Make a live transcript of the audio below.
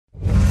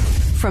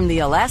from the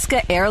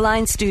Alaska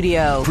Airlines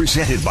studio.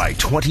 Presented by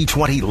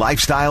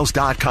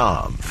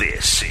 2020lifestyles.com.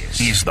 This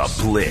is The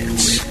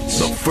Blitz.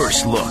 The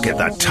first look at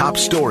the top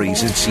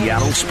stories in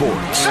Seattle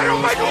sports. They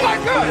don't make them like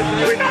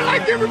us. We're not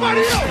like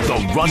everybody else.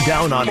 The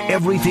rundown on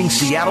everything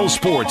Seattle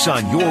sports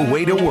on your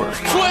way to work.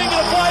 Swing and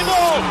a fly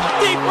ball.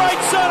 Deep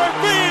right center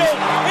field.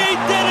 He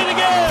did it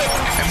again.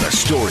 And the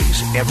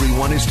stories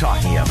everyone is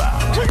talking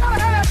about. We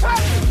gotta have that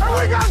passion, and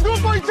we gotta do it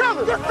for each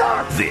other. Yes,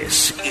 sir.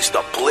 This is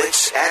The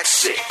Blitz at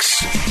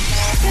 6.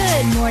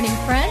 Good morning,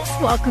 friends.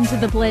 Welcome to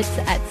The Blitz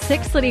at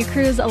 6. Lydia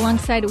Cruz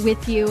alongside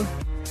with you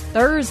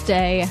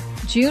Thursday,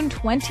 June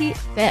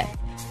 25th.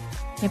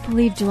 Can't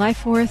believe July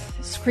 4th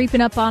is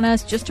creeping up on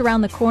us, just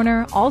around the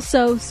corner.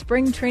 Also,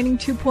 Spring Training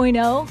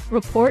 2.0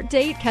 report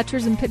date,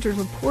 catchers and pitchers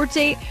report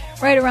date,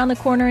 right around the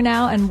corner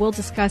now, and we'll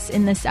discuss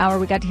in this hour.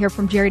 We got to hear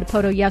from Jerry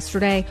Dipoto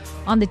yesterday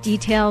on the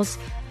details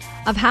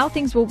of how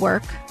things will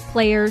work.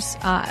 Players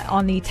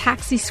on the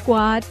taxi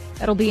squad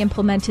that'll be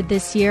implemented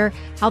this year,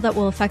 how that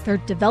will affect their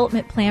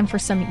development plan for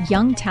some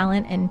young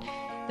talent, and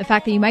the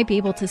fact that you might be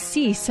able to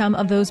see some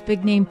of those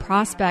big-name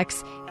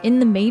prospects in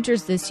the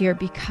majors this year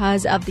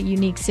because of the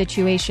unique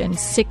situation,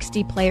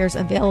 60 players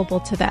available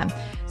to them.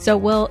 So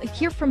we'll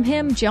hear from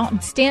him. John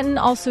Stanton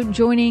also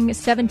joining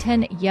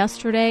 710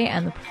 yesterday,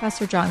 and the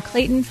Professor John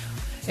Clayton.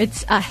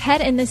 It's ahead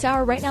in this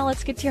hour. Right now,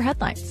 let's get to your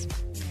headlines.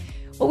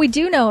 What we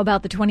do know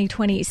about the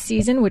 2020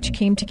 season, which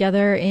came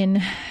together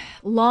in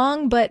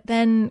long but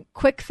then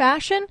quick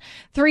fashion,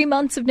 3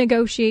 months of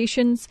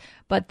negotiations,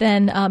 but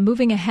then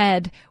moving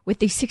ahead with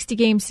the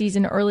 60-game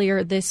season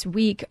earlier this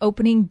week.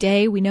 Opening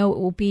day, we know it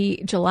will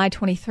be July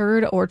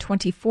 23rd or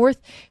 24th.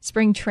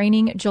 Spring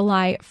training,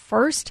 July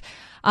 1st.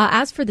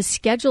 As for the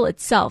schedule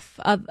itself,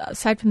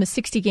 aside from the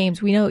 60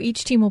 games, we know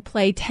each team will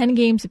play 10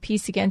 games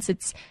apiece against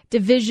its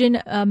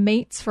division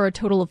mates for a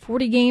total of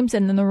 40 games,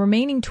 and then the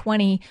remaining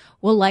 20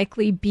 will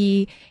likely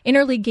be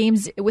interleague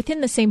games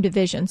within the same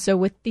division. So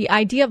with the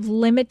idea of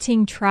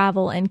limiting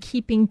travel and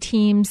keeping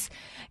teams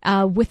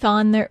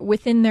within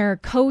their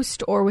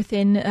coast or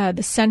within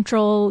the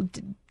central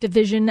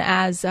division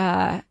as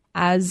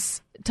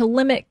to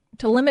limit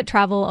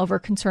travel over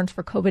concerns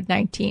for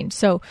COVID-19.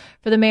 So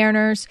for the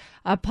Mariners,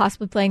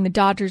 possibly playing the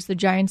Dodgers, the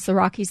Giants, the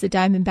Rockies, the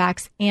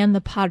Diamondbacks, and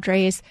the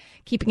Padres,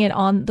 keeping it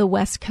on the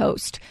West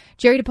Coast.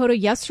 Jerry Dipoto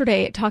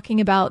yesterday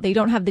talking about they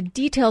don't have the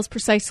details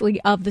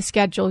precisely of the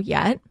schedule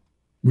yet.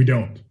 We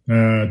don't.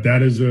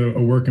 That is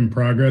a work in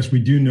progress. We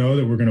do know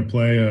that we're going to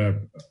play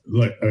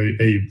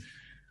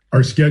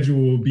our schedule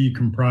will be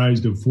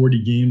comprised of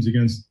 40 games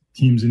against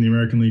teams in the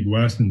American League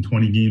West and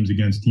 20 games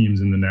against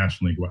teams in the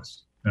National League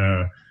West.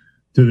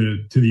 To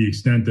the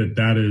extent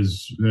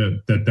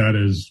that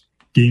is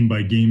game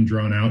by game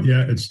drawn out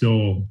yet, it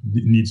still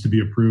needs to be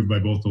approved by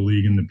both the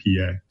league and the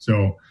PA.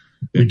 So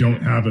we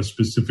don't have a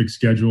specific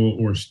schedule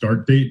or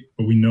start date,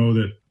 but we know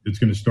that it's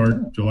going to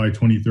start July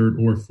 23rd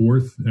or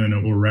 4th, and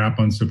it will wrap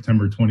on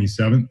September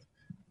 27th.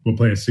 We'll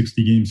play a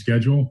 60-game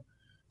schedule.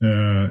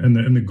 And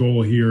the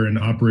goal here in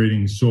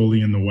operating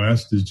solely in the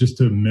West is just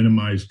to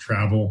minimize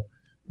travel,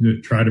 to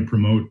try to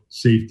promote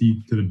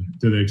safety to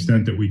the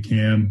extent that we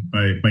can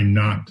by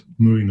not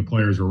moving the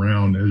players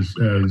around as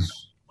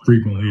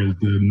frequently as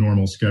the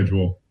normal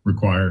schedule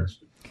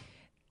requires.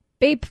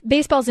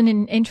 Baseball's in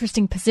an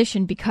interesting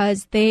position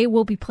because they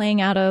will be playing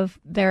out of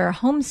their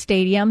home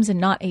stadiums and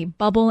not a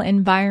bubble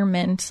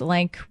environment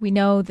like we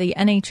know the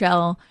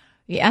NHL,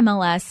 the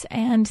MLS,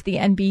 and the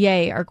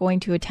NBA are going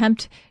to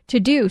attempt to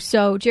do.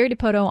 So, Jerry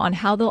Dipoto on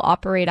how they'll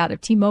operate out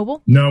of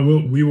T-Mobile? No,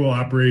 we will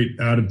operate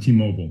out of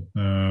T-Mobile.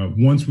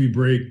 Once we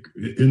break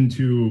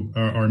into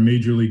our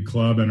major league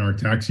club and our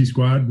taxi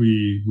squad,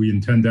 we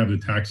intend to have the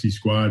taxi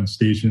squad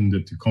stationed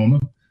at Tacoma.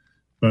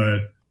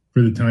 But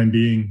for the time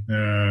being,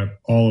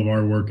 all of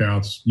our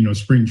workouts,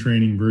 spring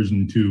training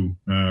version 2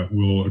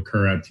 will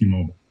occur at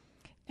T-Mobile.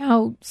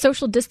 Now,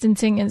 social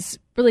distancing is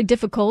really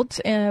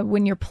difficult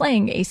when you're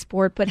playing a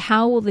sport, but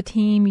how will the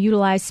team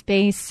utilize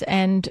space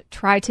and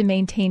try to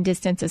maintain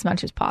distance as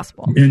much as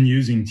possible? In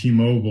using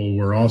T-Mobile,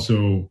 we're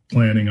also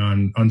planning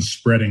on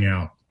spreading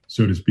out,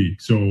 so to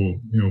speak. So,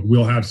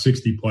 we'll have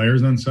 60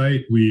 players on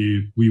site.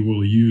 We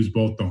will use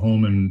both the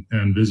home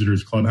and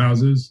visitors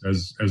clubhouses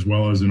as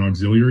well as an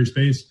auxiliary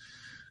space.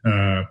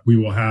 We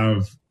will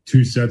have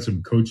 2 sets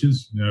of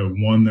coaches,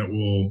 one that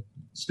will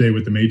stay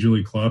with the major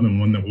league club and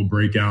one that will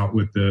break out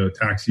with the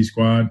taxi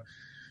squad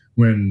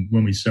when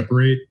we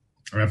separate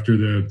after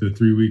the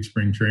 3-week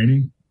spring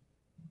training.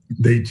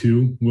 They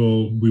too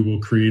we will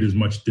create as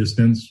much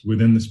distance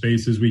within the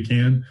space as we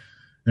can.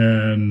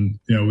 And,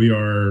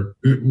 we're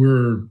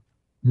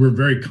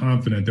very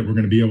confident that we're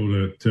going to be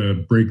able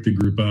to break the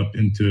group up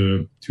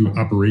into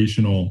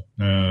operational,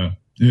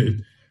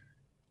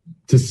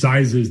 to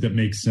sizes that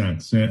make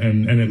sense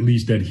and at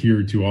least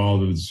adhere to all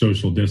the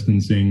social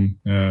distancing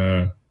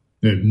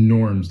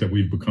norms that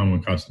we've become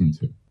accustomed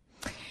to.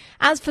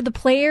 As for the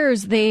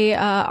players, they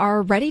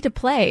are ready to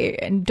play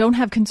and don't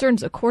have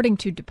concerns, according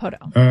to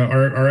Dipoto.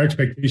 Our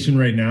expectation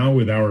right now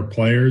with our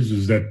players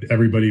is that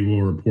everybody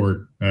will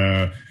report.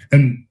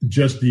 And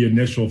just the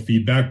initial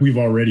feedback, we've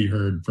already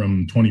heard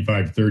from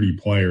 25, 30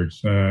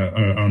 players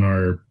on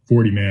our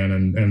 40-man,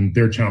 and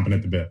they're chomping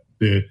at the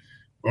bit.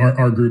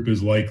 Our group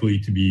is likely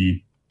to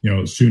be,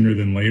 sooner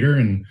than later.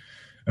 And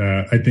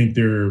I think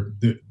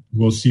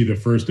we'll see the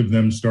first of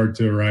them start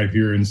to arrive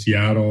here in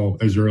Seattle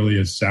as early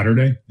as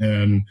Saturday.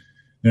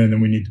 And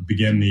then we need to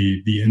begin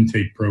the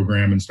intake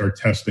program and start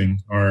testing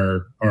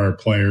our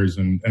players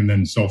and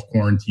then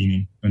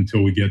self-quarantining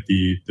until we get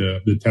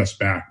the test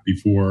back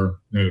before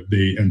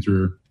they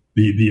enter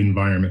the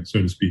environment,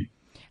 so to speak.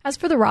 As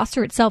for the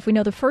roster itself, we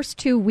know the first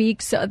 2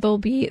 weeks, there'll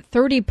be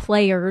 30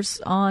 players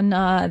on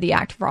the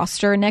active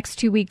roster. Next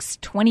 2 weeks,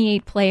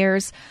 28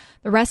 players.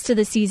 The rest of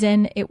the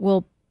season, it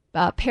will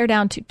pare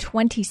down to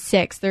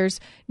 26. There's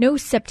no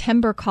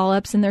September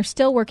call-ups, and they're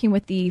still working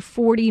with the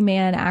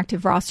 40-man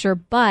active roster,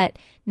 but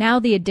now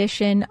the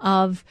addition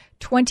of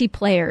 20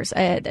 players,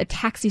 a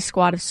taxi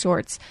squad of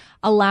sorts,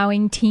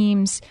 allowing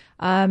teams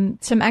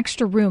some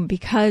extra room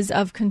because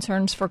of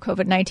concerns for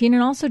COVID-19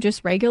 and also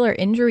just regular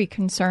injury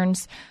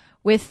concerns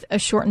with a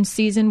shortened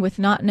season, with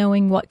not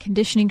knowing what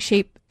conditioning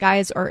shape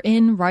guys are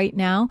in right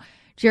now.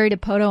 Jerry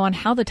Dipoto on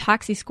how the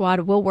taxi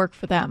squad will work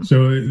for them.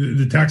 So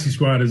the taxi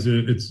squad is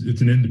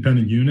it's an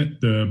independent unit.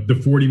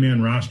 The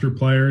 40-man roster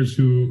players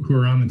who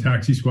are on the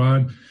taxi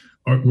squad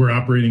we're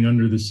operating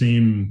under the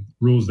same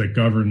rules that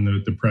govern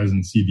the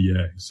present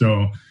CBA.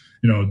 So,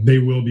 they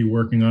will be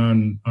working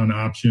on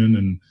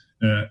option,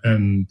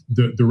 and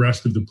the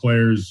rest of the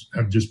players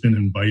have just been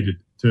invited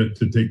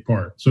to take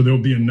part. So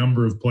there'll be a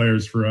number of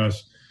players for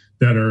us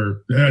that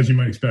are, as you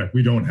might expect,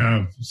 we don't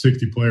have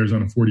 60 players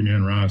on a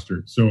 40-man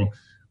roster. So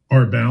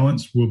our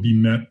balance will be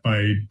met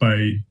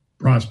by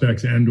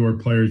prospects and or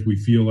players we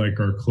feel like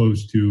are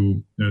close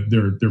to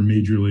their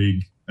major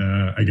league,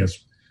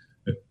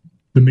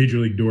 the major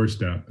league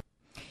doorstep.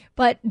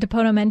 But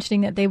Dipoto mentioning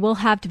that they will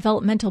have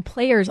developmental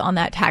players on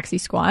that taxi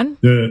squad.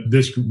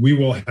 We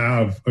will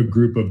have a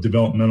group of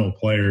developmental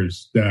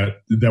players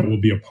that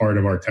will be a part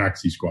of our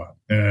taxi squad.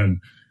 And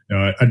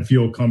I'd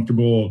feel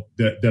comfortable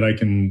that I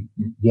can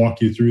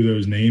walk you through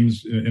those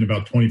names in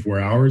about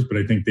 24 hours, but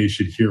I think they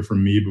should hear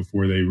from me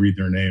before they read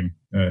their name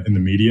in the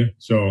media.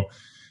 So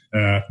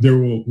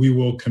we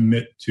will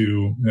commit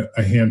to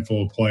a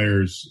handful of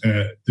players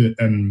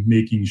and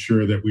making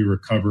sure that we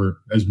recover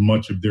as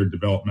much of their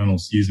developmental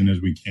season as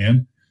we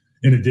can,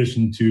 in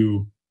addition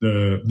to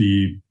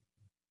the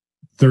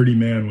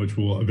 30-man, which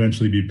will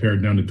eventually be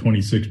pared down to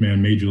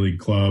 26-man major league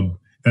club,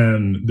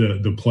 and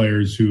the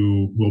players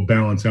who will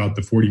balance out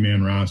the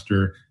 40-man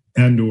roster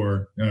and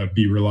or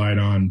be relied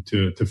on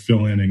to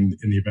fill in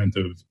the event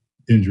of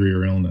injury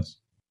or illness.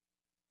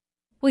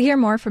 We'll hear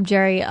more from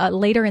Jerry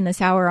later in this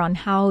hour on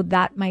how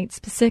that might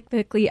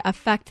specifically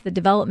affect the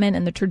development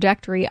and the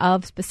trajectory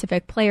of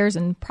specific players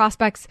and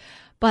prospects,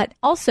 but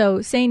also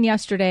saying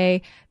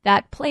yesterday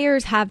that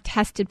players have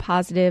tested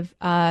positive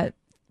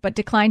but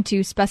declined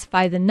to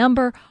specify the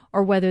number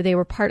or whether they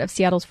were part of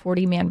Seattle's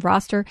 40-man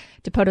roster.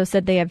 Dipoto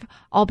said they have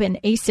all been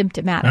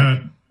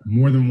asymptomatic.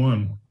 More than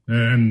one.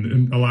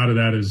 And a lot of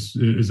that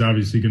is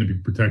obviously going to be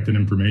protected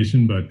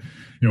information, but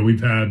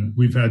we've had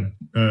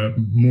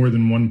more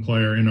than one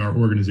player in our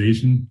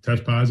organization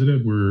test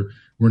positive. We're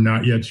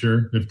not yet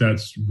sure if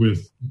that's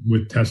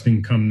with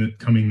testing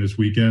coming this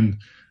weekend,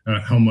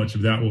 how much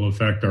of that will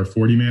affect our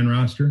 40-man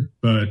roster.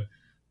 But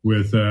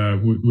with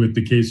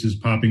the cases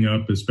popping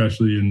up,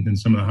 especially in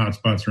some of the hot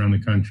spots around the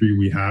country,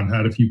 we have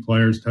had a few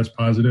players test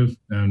positive,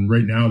 and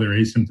right now they're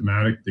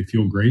asymptomatic. They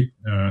feel great,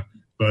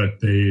 but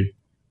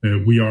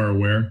we are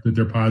aware that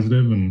they're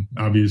positive, and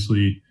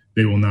obviously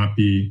they will not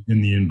be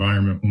in the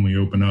environment when we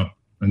open up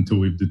until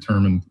we've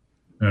determined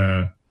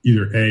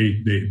either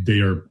A, they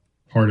are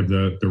part of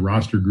the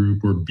roster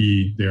group, or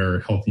B, they're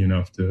healthy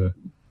enough to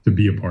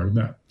be a part of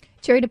that.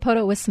 Jerry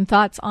Dipoto with some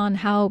thoughts on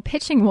how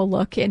pitching will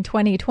look in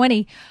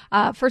 2020.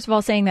 First of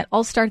all, saying that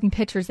all starting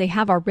pitchers they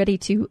have are ready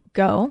to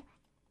go.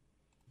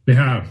 They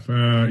have.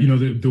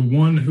 The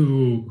one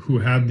who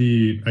had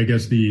the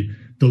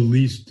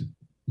least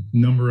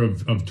number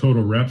of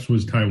total reps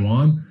was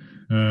Taiwan,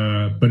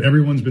 but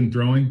everyone's been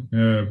throwing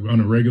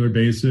on a regular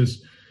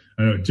basis.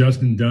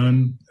 Justin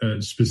Dunn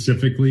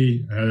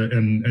specifically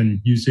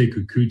and Yusei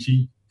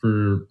Kikuchi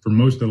for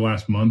most of the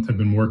last month have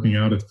been working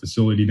out at the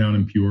facility down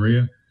in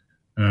Peoria.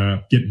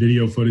 Get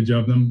video footage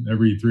of them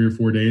every 3 or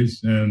 4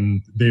 days,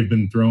 and they've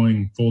been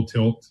throwing full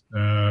tilt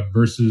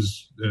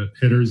versus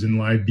hitters in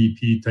live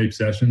BP type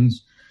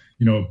sessions,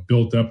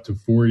 built up to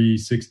 40,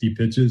 60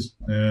 pitches,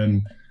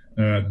 and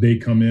they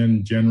come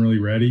in generally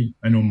ready.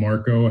 I know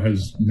Marco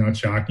has, not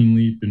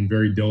shockingly, been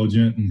very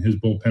diligent in his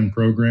bullpen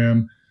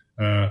program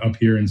up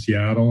here in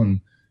Seattle,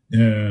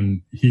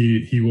 and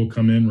he will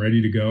come in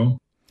ready to go.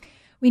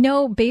 We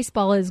know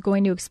baseball is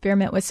going to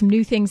experiment with some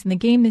new things in the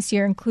game this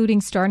year,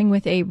 including starting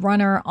with a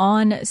runner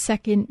on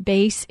second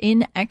base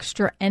in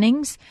extra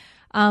innings.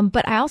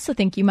 But I also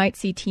think you might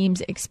see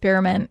teams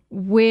experiment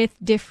with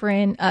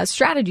different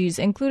strategies,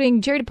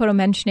 including Jerry Dipoto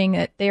mentioning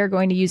that they are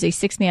going to use a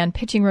 6-man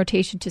pitching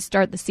rotation to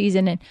start the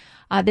season. And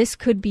this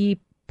could be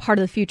part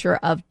of the future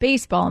of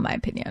baseball, in my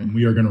opinion.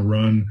 We are going to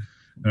run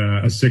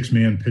a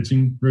 6-man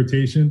pitching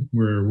rotation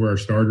where our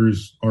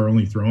starters are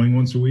only throwing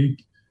once a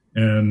week.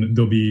 And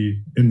they'll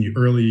be in the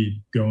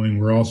early going.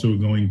 We're also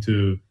going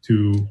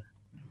to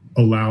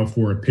allow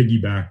for a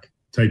piggyback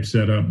type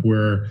setup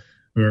where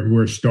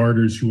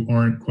starters who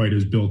aren't quite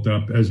as built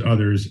up as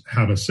others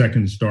have a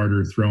second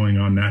starter throwing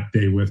on that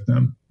day with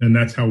them. And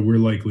that's how we're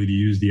likely to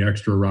use the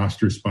extra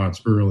roster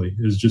spots early,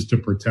 is just to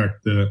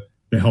protect the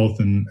health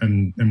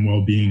and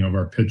well-being of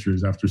our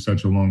pitchers after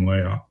such a long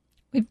layoff.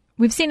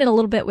 We've seen it a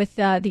little bit with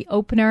the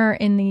opener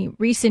in the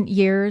recent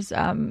years,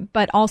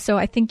 but also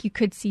I think you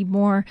could see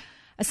more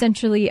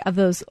essentially of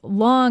those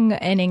long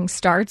inning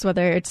starts,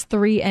 whether it's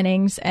 3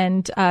 innings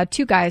and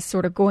 2 guys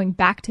sort of going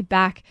back to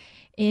back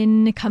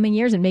in coming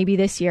years. And maybe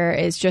this year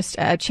is just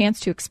a chance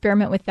to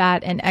experiment with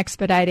that and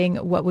expediting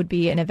what would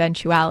be an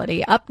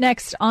eventuality. Up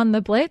next on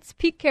The Blitz,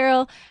 Pete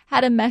Carroll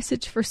had a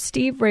message for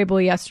Steve Rabel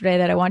yesterday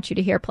that I want you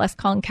to hear, plus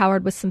Colin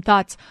Cowherd with some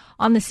thoughts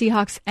on the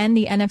Seahawks and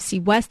the NFC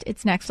West.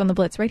 It's next on The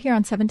Blitz right here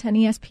on 710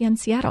 ESPN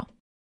Seattle.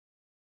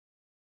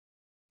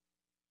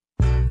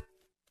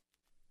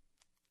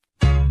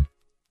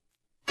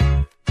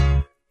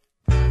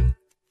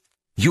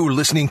 You're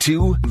listening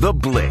to The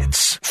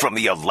Blitz from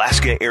the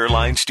Alaska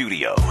Airlines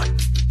Studio.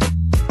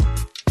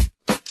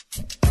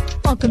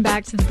 Welcome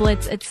back to The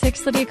Blitz at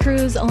 6. Lydia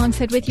Cruz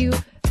alongside with you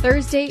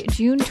Thursday,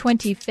 June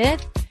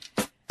 25th.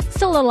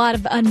 Still a lot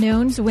of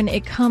unknowns when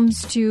it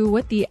comes to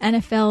what the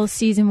NFL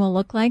season will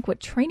look like, what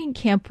training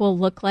camp will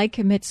look like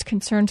amidst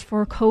concerns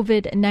for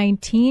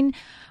COVID-19.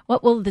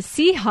 What will the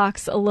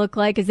Seahawks look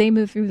like as they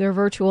move through their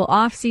virtual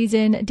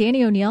offseason?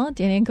 Danny O'Neill,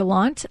 Danny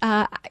Gallant.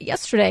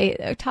 Yesterday,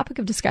 a topic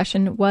of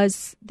discussion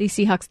was the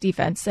Seahawks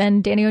defense,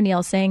 and Danny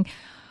O'Neill saying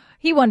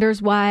he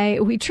wonders why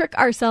we trick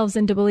ourselves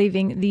into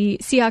believing the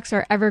Seahawks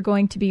are ever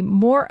going to be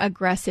more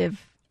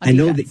aggressive on I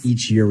know defense. that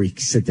each year we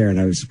sit there, and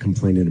I was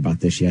complaining about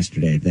this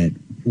yesterday, that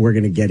we're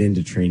going to get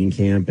into training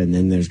camp, and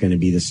then there's going to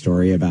be the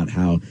story about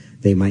how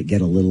they might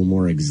get a little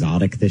more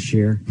exotic this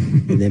year,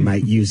 and they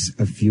might use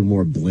a few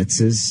more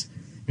blitzes.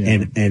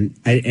 Yeah.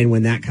 And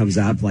when that comes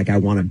up, like, I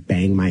want to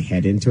bang my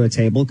head into a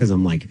table, because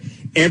I'm like,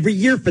 every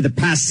year for the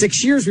past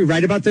 6 years we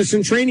write about this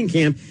in training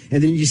camp,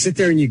 and then you sit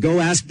there and you go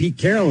ask Pete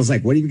Carroll, it's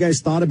like, what have you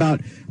guys thought about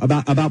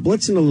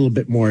blitzing a little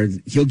bit more?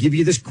 He'll give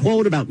you this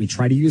quote about, we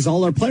try to use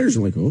all our players.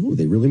 I'm like, oh,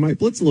 they really might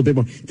blitz a little bit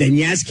more. Then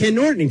you ask Ken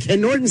Norton, and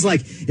Ken Norton's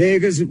like, he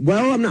goes,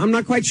 well, I'm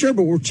not quite sure,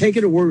 but we're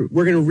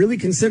going to really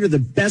consider the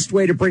best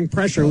way to bring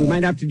pressure. We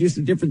might have to do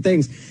some different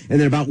things. And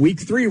then about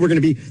week 3, we're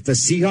going to be, the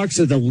Seahawks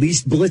are the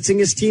least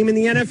blitzingest team in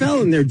the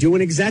NFL, and they're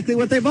doing exactly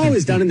what they've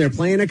always done, and they're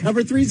playing a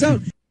cover 3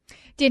 zone.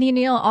 Danny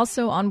O'Neill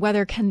also on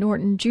whether Ken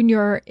Norton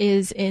Jr.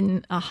 is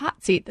in a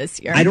hot seat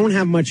this year. I don't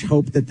have much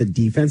hope that the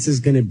defense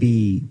is going to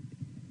be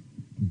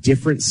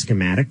different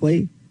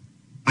schematically.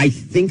 I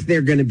think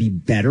they're going to be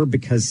better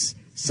because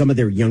some of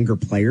their younger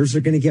players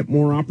are going to get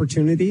more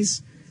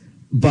opportunities.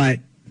 But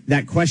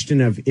that question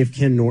of if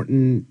Ken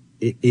Norton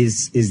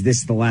is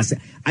this the last,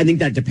 I think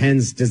that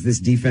depends. Does this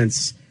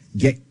defense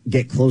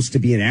get close to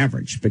being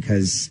average?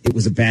 Because it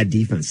was a bad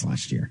defense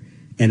last year.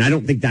 And I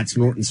don't think that's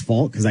Norton's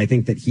fault, because I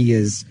think that he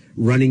is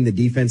running the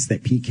defense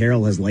that Pete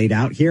Carroll has laid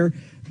out here.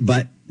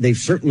 But they've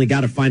certainly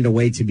got to find a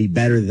way to be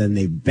better than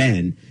they've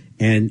been.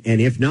 And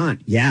if not,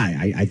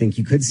 I think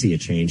you could see a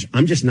change.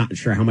 I'm just not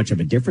sure how much of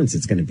a difference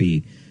it's going to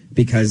be,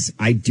 because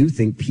I do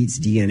think Pete's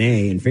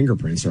DNA and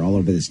fingerprints are all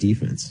over this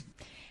defense.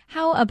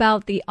 How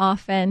about the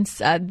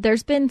offense?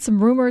 There's been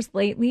some rumors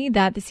lately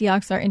that the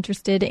Seahawks are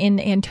interested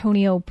in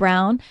Antonio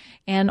Brown,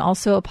 and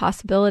also a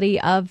possibility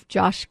of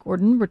Josh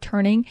Gordon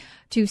returning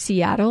to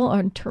Seattle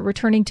or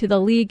returning to the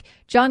league.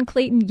 John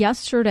Clayton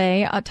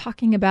yesterday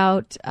talking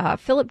about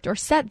Philip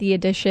Dorsett, the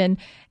addition,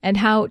 and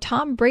how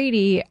Tom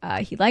Brady,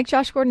 he liked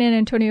Josh Gordon and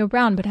Antonio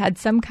Brown, but had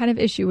some kind of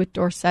issue with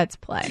Dorsett's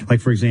play. Like,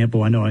 for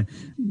example, I know I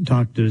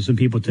talked to some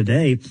people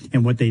today,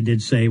 and what they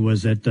did say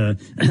was that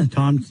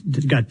Tom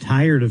got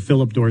tired of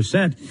Philip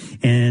Dorsett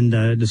and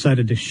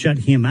decided to shut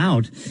him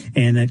out,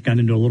 and that got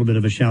into a little bit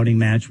of a shouting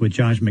match with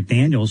Josh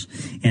McDaniels,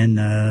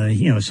 and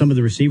some of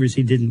the receivers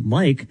he didn't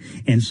like,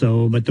 and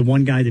so, but the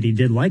one guy that he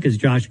did like is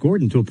Josh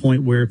Gordon, to a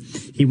point where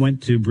he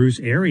went to Bruce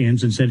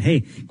Arians and said, hey,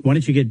 why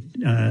don't you get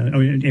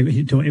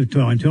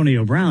to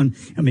Antonio Brown?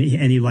 I mean,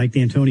 and he liked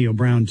Antonio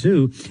Brown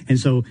too, and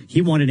so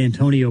he wanted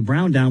Antonio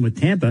Brown down with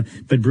Tampa,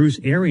 but Bruce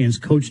Arians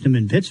coached him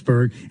in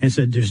Pittsburgh and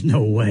said, there's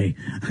no way,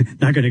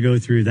 not going to go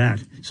through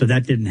that. So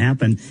that didn't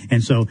happen.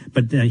 And so,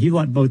 but he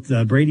liked both,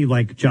 Brady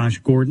liked Josh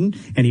Gordon,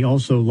 and he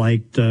also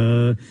liked,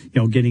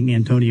 getting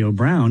Antonio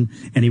Brown,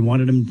 and he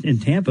wanted him in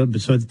Tampa.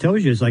 But so it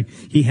tells you, it's like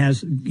he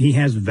has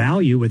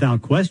value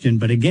without question.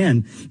 But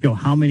again,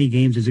 how many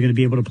games is he going to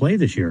be able to play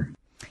this year?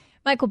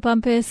 Michael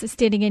Bumpus is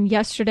standing in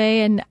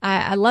yesterday, and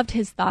I loved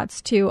his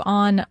thoughts too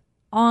on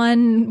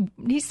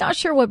he's not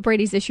sure what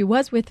Brady's issue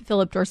was with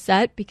Philip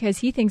Dorsett because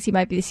he thinks he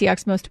might be the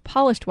Seahawks' most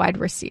polished wide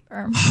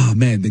receiver. Oh,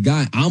 man, the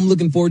guy I'm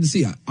looking forward to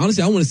see.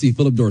 Honestly, I want to see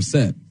Philip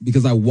Dorsett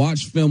because I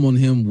watched film on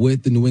him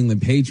with the New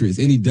England Patriots,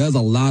 and he does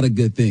a lot of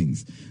good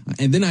things.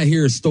 And then I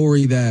hear a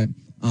story that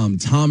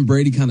Tom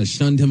Brady kind of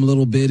shunned him a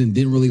little bit and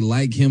didn't really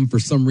like him for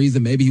some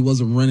reason. Maybe he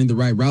wasn't running the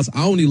right routes.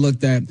 I only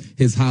looked at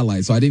his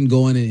highlights, so I didn't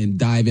go in and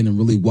dive in and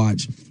really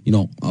watch,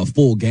 a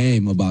full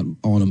game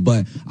on him.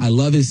 But I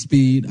love his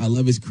speed. I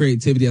love his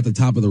creativity at the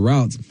top of the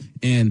routes.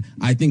 And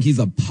I think he's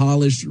a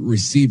polished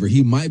receiver.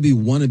 He might be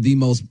the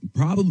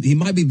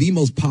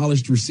most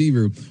polished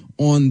receiver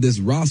on this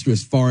roster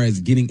as far as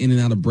getting in and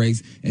out of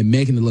breaks and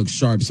making it look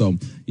sharp. So,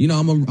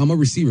 I'm a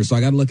receiver, so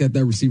I got to look at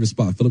that receiver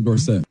spot, Philip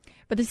Dorsett.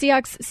 But the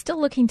Seahawks still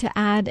looking to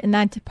add in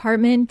that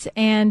department,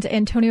 and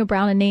Antonio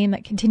Brown, a name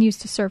that continues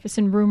to surface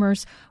in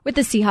rumors with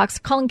the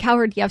Seahawks. Colin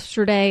Cowherd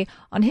yesterday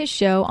on his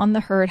show on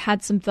The Herd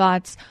had some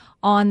thoughts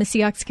on the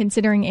Seahawks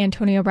considering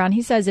Antonio Brown.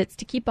 He says it's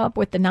to keep up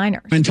with the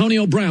Niners.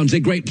 Antonio Brown's a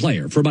great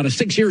player. For about a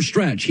 6-year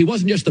stretch, he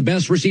wasn't just the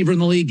best receiver in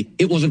the league,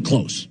 it wasn't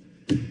close.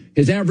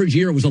 His average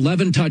year was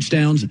 11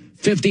 touchdowns,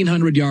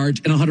 1,500 yards,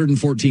 and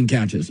 114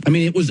 catches. I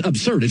mean, it was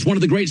absurd. It's one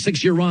of the great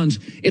 6-year runs.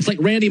 It's like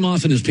Randy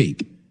Moss in his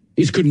peak.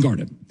 He just couldn't guard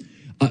him.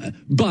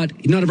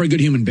 But not a very good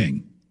human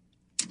being.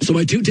 So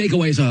my two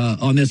takeaways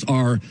on this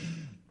are,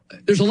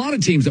 there's a lot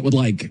of teams that would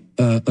like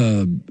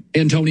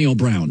Antonio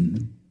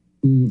Brown,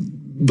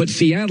 but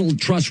Seattle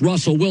trusts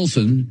Russell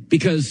Wilson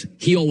because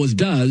he always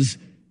does.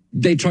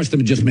 They trust him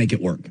to just make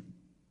it work.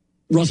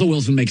 Russell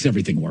Wilson makes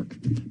everything work.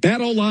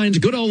 Bad O-lines,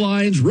 good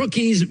O-lines,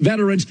 rookies,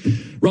 veterans.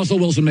 Russell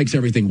Wilson makes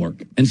everything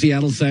work. And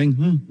Seattle's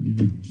saying,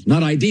 it's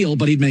not ideal,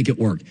 but he'd make it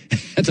work.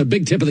 That's a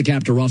big tip of the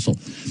cap to Russell.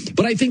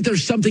 But I think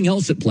there's something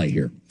else at play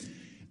here.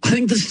 I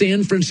think the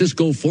San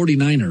Francisco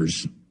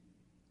 49ers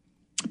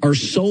are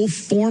so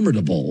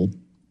formidable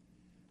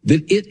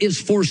that it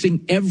is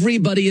forcing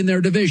everybody in their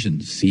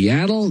division,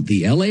 Seattle,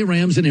 the LA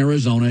Rams, and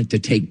Arizona, to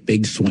take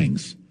big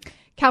swings.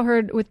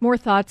 Cowherd with more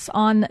thoughts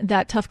on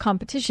that tough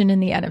competition in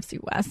the NFC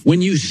West.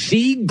 When you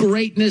see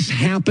greatness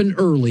happen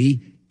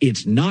early,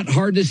 it's not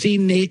hard to see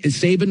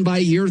Saban by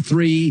year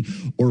 3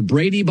 or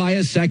Brady by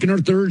a second or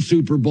third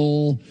Super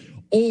Bowl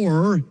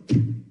or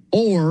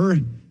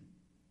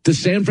the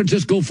San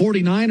Francisco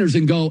 49ers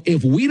and go,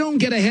 if we don't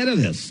get ahead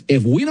of this,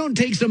 if we don't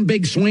take some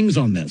big swings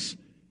on this,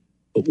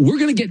 we're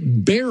going to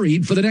get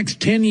buried for the next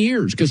 10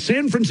 years because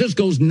San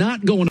Francisco's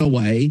not going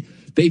away.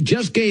 They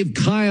just gave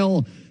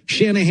Kyle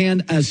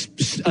Shanahan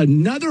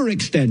another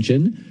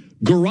extension.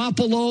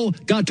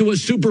 Garoppolo got to a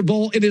Super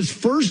Bowl in his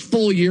first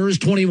full year as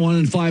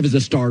 21-5 as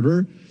a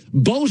starter.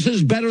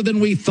 Bosa's better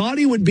than we thought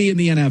he would be in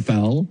the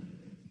NFL.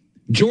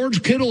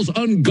 George Kittle's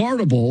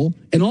unguardable,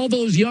 and all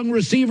those young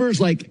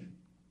receivers like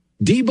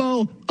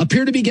Debo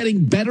appear to be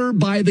getting better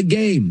by the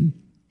game.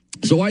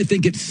 So I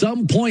think at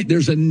some point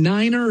there's a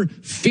Niner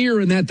fear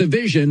in that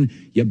division.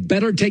 You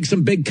better take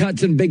some big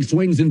cuts and big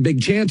swings and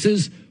big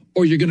chances,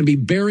 or you're going to be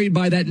buried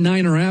by that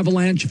Niner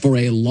avalanche for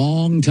a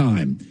long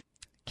time.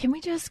 Can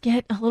we just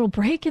get a little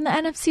break in the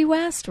NFC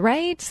West,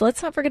 right? So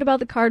let's not forget about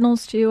the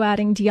Cardinals, too,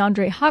 adding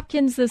DeAndre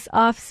Hopkins this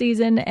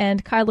offseason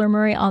and Kyler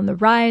Murray on the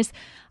rise.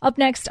 Up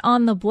next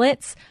on the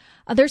Blitz,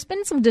 there's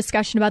been some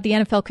discussion about the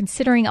NFL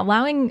considering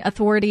allowing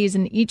authorities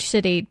in each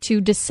city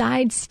to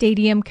decide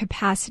stadium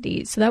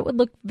capacity. So that would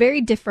look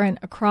very different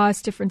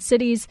across different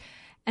cities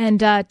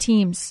and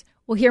teams.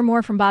 We'll hear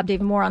more from Bob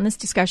David Moore on this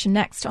discussion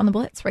next on the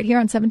Blitz, right here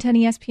on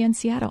 710 ESPN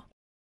Seattle.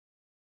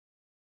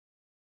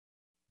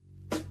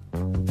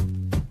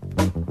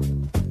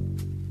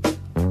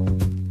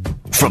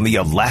 From the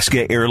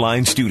Alaska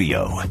Airlines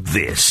Studio,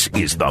 this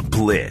is The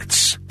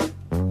Blitz.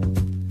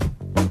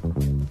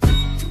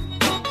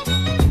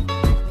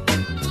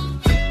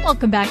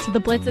 Welcome back to The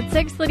Blitz at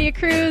 6. Lydia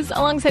Cruz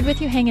alongside with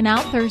you, hanging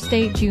out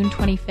Thursday, June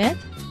 25th.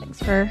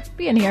 Thanks for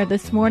being here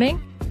this morning.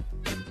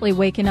 Hopefully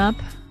waking up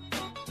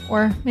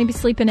or maybe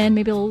sleeping in.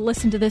 Maybe we'll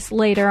listen to this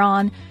later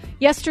on.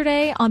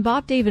 Yesterday on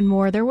Bob David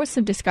Moore, there was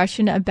some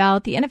discussion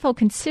about the NFL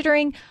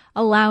considering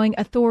allowing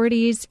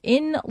authorities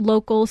in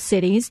local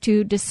cities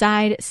to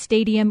decide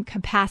stadium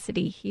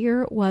capacity.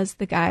 Here was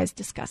the guys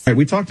discussing. Right,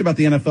 we talked about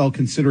the NFL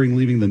considering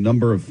leaving the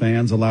number of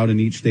fans allowed in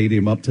each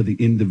stadium up to the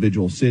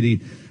individual city.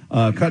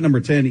 Cut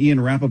number 10, Ian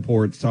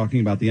Rappaport's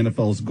talking about the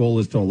NFL's goal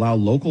is to allow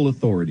local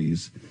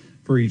authorities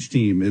for each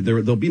team.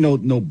 There'll be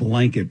no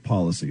blanket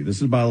policy. This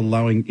is about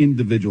allowing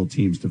individual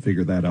teams to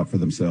figure that out for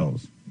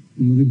themselves.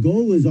 The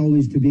goal is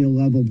always to be a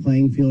level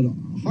playing field.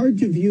 Hard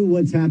to view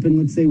what's happened,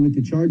 let's say, with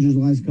the Chargers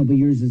the last couple of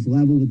years as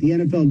level. What the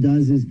NFL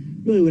does is,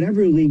 really what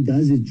every league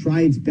does, is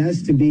try its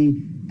best to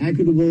be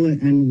equitable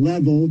and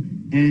level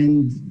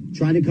and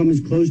try to come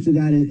as close to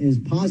that as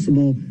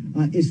possible.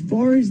 As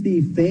far as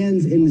the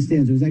fans in the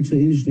stands, there was actually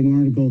an interesting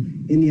article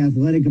in The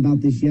Athletic about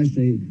this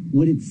yesterday.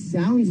 What it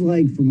sounds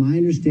like, from my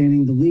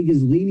understanding, the league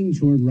is leaning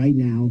toward right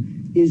now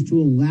is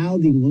to allow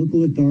the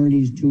local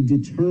authorities to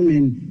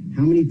determine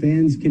how many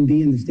fans can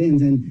be in the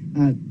stands. And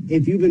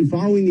if you've been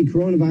following the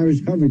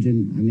coronavirus coverage,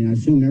 and I mean, I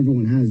assume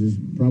everyone has, is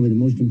probably the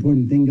most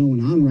important thing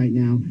going on right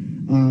now.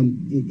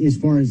 as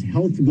far as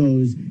health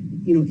goes.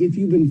 You know, if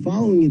you've been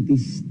following it, the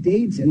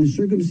states and the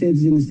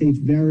circumstances in the states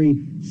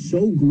vary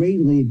so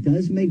greatly. It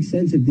does make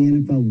sense if the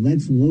NFL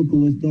lets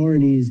local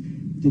authorities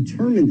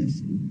determine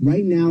this.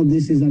 Right now,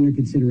 this is under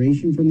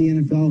consideration from the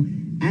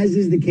NFL. As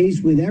is the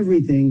case with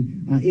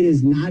everything, it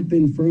has not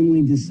been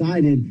firmly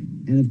decided.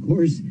 And of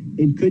course,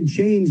 it could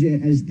change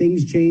as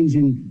things change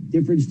in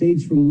different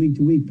states from week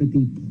to week. But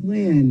the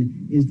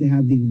plan is to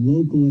have the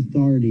local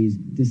authorities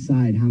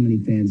decide how many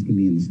fans can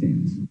be in the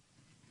stands.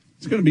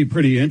 It's going to be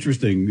pretty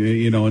interesting,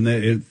 you know, and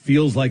it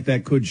feels like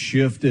that could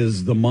shift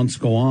as the months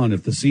go on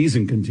if the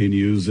season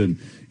continues. And,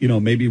 you know,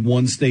 maybe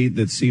one state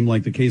that seemed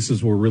like the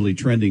cases were really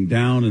trending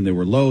down and they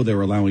were low, they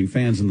were allowing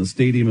fans in the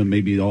stadium, and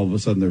maybe all of a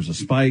sudden there's a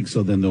spike.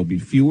 So then there'll be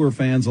fewer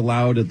fans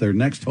allowed at their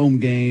next home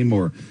game,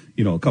 or,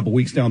 you know, a couple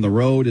weeks down the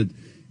road.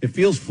 It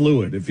feels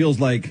fluid. It feels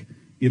like,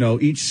 you know,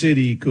 each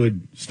city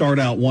could start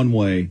out one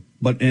way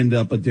but end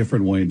up a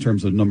different way in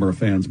terms of number of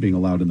fans being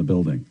allowed in the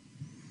building.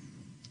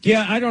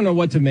 Yeah, I don't know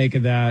what to make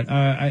of that.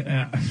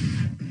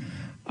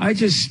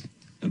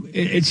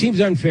 It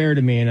seems unfair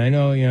to me, and I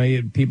know, you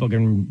know, people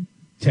can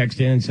text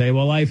in and say,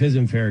 well, life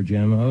isn't fair,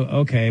 Jim.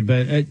 Okay,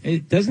 but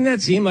it doesn't that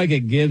seem like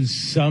it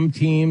gives some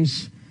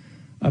teams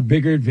a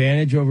bigger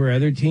advantage over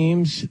other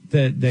teams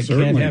that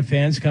can't have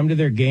fans come to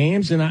their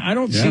games? And I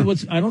don't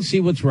see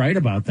what's right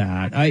about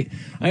that. I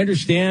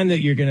understand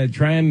that you're going to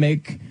try and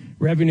make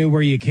revenue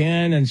where you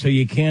can, and so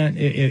you can't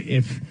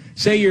if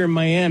say you're in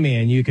Miami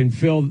and you can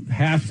fill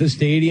half the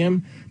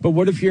stadium, but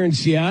what if you're in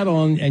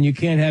Seattle and you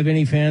can't have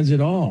any fans at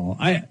all?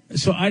 I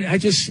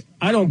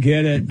don't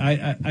get it.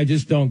 I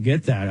just don't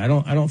get that. I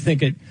don't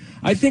think it.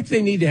 I think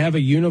they need to have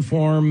a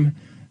uniform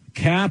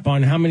cap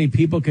on how many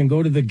people can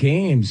go to the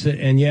games,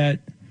 and yet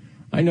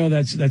I know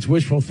that's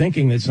wishful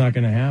thinking. That's not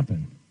going to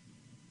happen.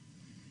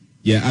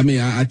 Yeah, I mean,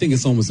 I think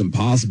it's almost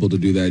impossible to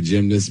do that,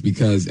 Jim, just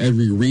because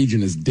every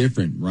region is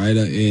different, right?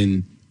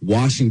 In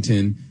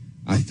Washington,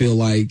 I feel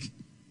like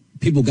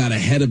people got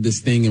ahead of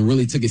this thing and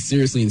really took it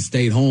seriously and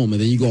stayed home.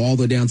 And then you go all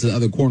the way down to the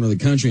other corner of the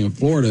country in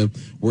Florida,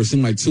 where it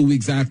seemed like 2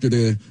 weeks after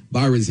the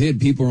virus hit,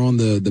 people are on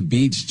the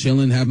beach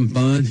chilling, having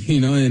fun,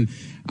 you know, and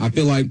I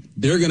feel like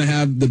they're going to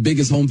have the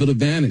biggest home field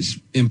advantage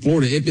in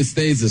Florida if it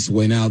stays this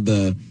way. Now,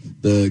 the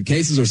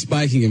cases are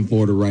spiking in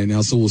Florida right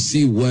now, so we'll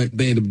see what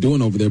they end up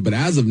doing over there. But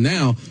as of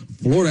now,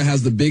 Florida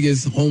has the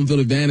biggest home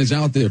field advantage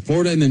out there.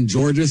 Florida and then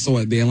Georgia,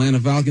 so the Atlanta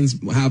Falcons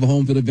have a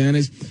home field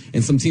advantage,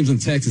 and some teams in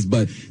Texas.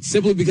 But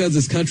simply because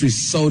this country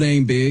is so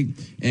dang big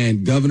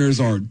and governors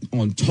are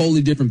on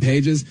totally different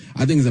pages,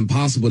 I think it's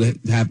impossible to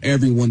have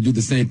everyone do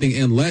the same thing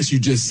unless you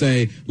just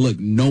say, look,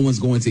 no one's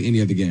going to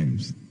any of the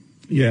games.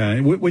 Yeah,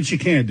 which you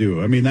can't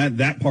do. I mean,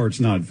 that part's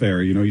not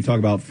fair. You know, you talk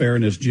about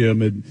fairness,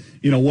 Jim, and,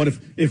 you know, what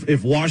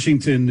if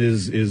Washington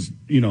is,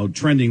 you know,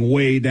 trending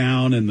way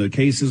down and the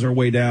cases are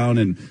way down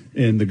and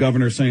the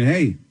governor's saying,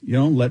 hey, you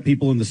know, let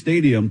people in the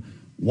stadium.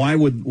 Why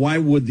would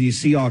the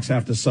Seahawks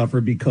have to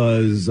suffer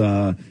because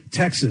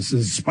Texas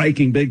is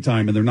spiking big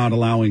time and they're not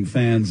allowing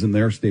fans in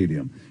their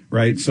stadium,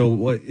 right?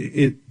 So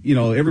you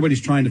know,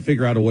 everybody's trying to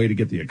figure out a way to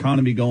get the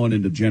economy going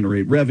and to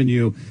generate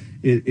revenue.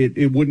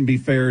 It wouldn't be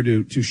fair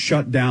to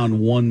shut down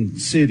one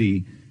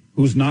city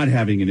who's not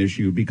having an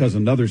issue because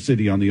another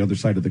city on the other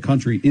side of the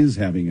country is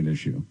having an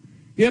issue.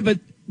 Yeah, but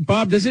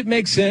Bob, does it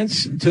make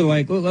sense to,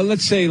 like,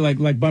 let's say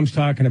like Bum's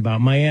talking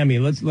about Miami?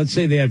 Let's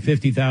say they had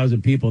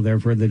 50,000 people there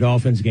for the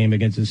Dolphins game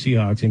against the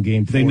Seahawks in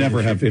Game 4. They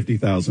never have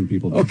 50,000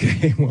 people there.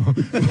 Okay, well,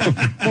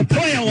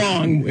 play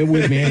along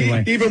with me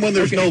anyway. Even when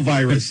there's no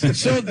virus.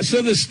 So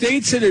the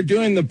states that are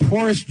doing the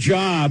poorest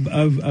job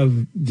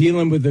of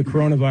dealing with the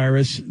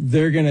coronavirus,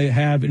 they're going to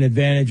have an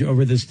advantage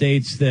over the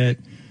states that,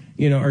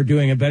 you know, are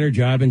doing a better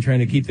job in trying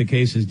to keep the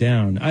cases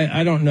down.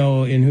 I don't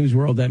know in whose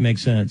world that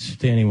makes sense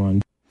to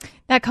anyone.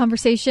 That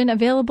conversation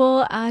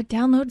available.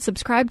 Download,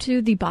 subscribe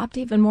to the Bob,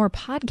 Dave, and More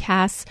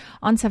podcasts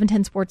on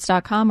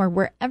 710sports.com or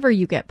wherever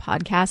you get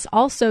podcasts.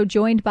 Also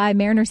joined by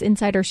Mariners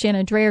insider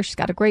Shannon Drayer. She's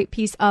got a great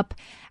piece up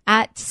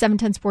at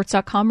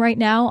 710sports.com right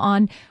now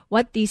on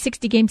what the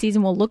 60-game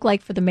season will look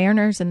like for the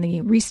Mariners and the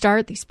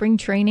restart, the spring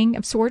training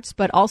of sorts,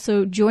 but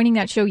also joining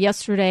that show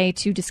yesterday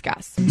to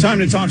discuss. Time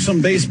to talk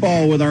some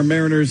baseball with our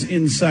Mariners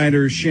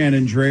insider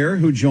Shannon Drayer,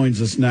 who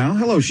joins us now.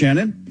 Hello,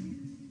 Shannon.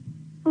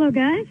 Hello,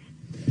 guys.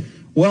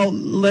 Well,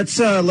 let's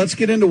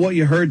get into what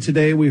you heard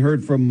today. We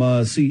heard from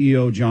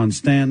CEO John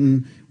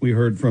Stanton. We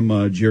heard from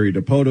Jerry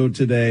Dipoto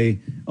today.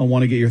 I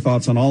want to get your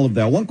thoughts on all of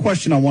that. One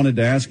question I wanted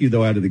to ask you,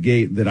 though, out of the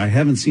gate that I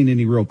haven't seen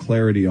any real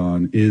clarity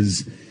on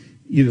is,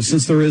 you know,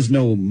 since there is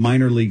no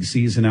minor league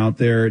season out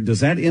there, does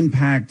that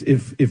impact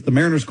if the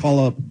Mariners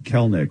call up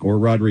Kelenic or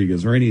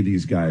Rodriguez or any of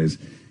these guys?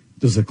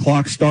 Does the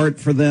clock start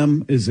for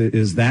them?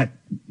 Is that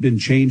been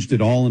changed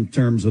at all in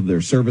terms of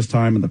their service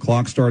time and the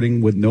clock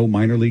starting with no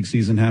minor league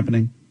season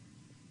happening?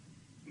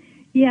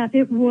 Yeah,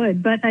 it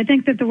would. But I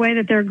think that the way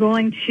that they're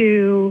going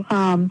to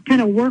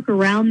kind of work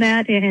around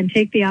that and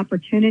take the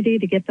opportunity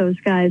to get those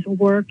guys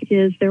work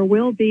is there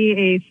will be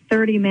a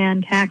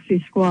 30-man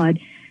taxi squad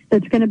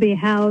that's going to be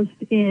housed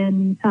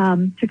in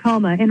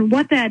Tacoma. And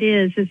what that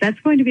is that's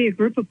going to be a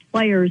group of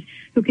players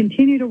who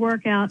continue to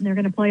work out, and they're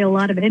going to play a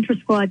lot of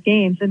intra-squad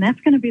games. And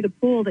that's going to be the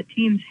pool that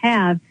teams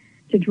have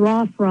to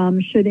draw from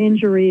should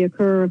injury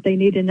occur, if they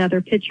need another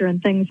pitcher and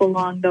things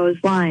along those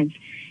lines.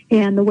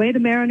 And the way the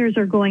Mariners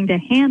are going to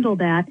handle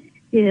that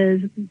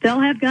is they'll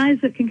have guys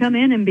that can come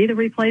in and be the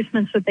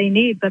replacements that they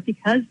need. But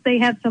because they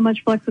have so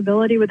much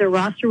flexibility with their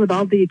roster, with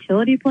all the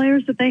utility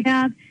players that they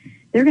have,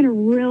 they're going to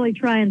really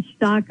try and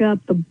stock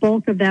up the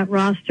bulk of that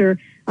roster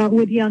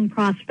with young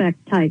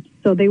prospect types.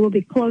 So they will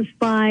be close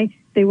by.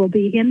 They will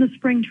be in the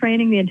spring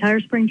training, the entire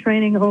spring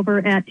training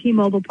over at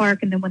T-Mobile Park.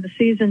 And then when the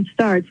season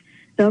starts,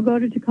 they'll go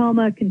to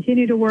Tacoma,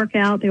 continue to work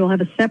out. They will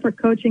have a separate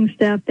coaching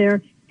staff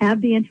there, have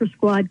the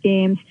intra-squad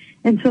games.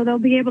 And so they'll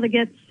be able to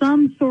get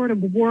some sort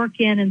of work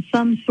in and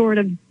some sort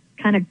of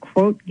kind of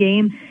quote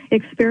game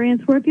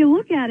experience where if you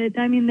look at it,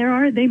 I mean,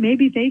 they may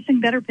be facing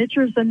better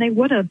pitchers than they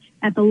would have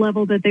at the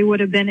level that they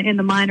would have been in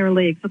the minor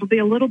leagues. It'll be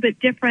a little bit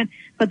different,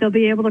 but they'll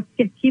be able to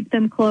keep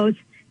them close.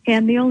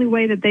 And the only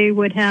way that they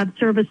would have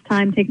service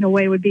time taken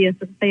away would be if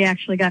they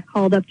actually got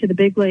called up to the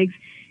big leagues.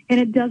 And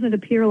it doesn't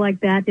appear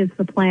like that is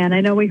the plan. I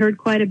know we heard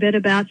quite a bit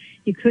about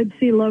you could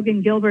see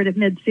Logan Gilbert at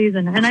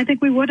midseason, and I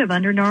think we would have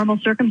under normal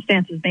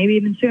circumstances, maybe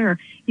even sooner.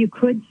 You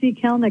could see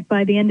Kelenic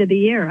by the end of the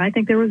year. I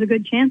think there was a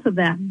good chance of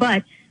that.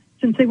 But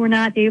since they were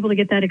not able to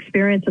get that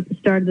experience at the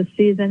start of the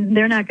season,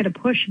 they're not going to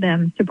push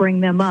them to bring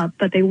them up,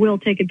 but they will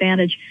take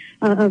advantage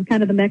of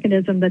kind of the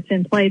mechanism that's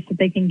in place that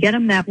they can get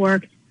them that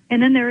work.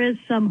 And then there is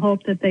some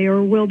hope that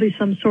there will be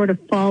some sort of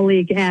fall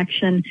league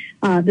action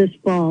this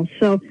fall.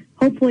 So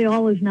hopefully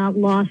all is not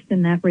lost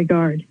in that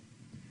regard.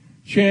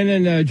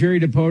 Shannon, Jerry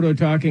Dipoto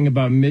talking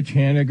about Mitch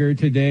Haniger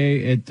today.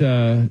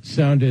 It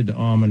sounded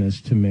ominous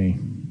to me.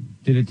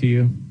 Did it to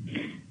you?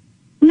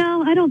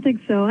 No, I don't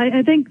think so.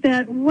 I think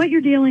that what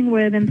you're dealing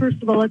with, and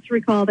first of all, let's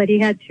recall that he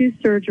had 2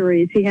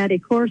 surgeries. He had a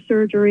core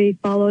surgery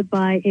followed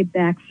by a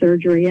back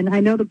surgery. And I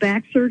know the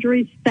back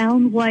surgery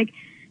sounds like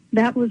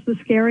that was the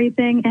scary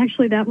thing.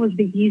 Actually, that was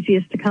the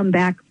easiest to come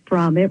back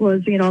from. It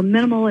was, a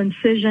minimal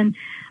incision.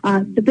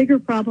 The bigger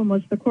problem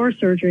was the core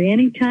surgery.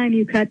 Anytime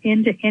you cut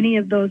into any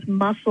of those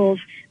muscles,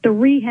 the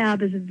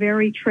rehab is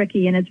very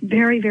tricky, and it's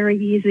very,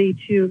 very easy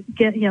to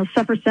get,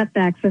 suffer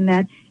setbacks in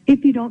that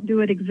if you don't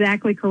do it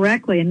exactly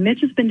correctly. And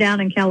Mitch has been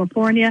down in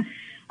California.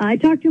 I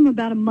talked to him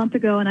about a month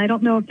ago, and I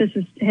don't know if this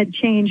had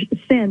changed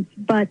since,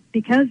 but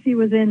because he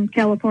was in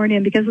California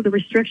and because of the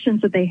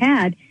restrictions that they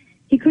had,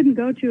 he couldn't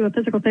go to a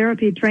physical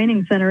therapy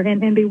training center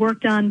and be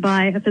worked on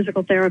by a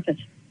physical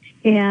therapist.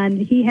 And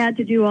he had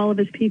to do all of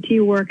his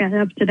PT work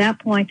up to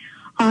that point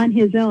on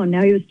his own.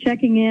 Now he was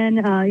checking in,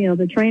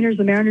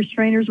 the Mariners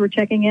trainers were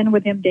checking in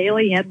with him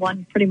daily. He had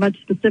one pretty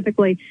much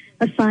specifically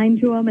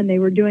assigned to him, and they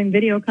were doing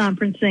video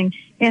conferencing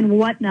and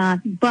whatnot.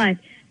 But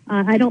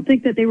I don't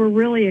think that they were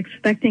really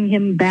expecting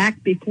him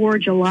back before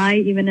July,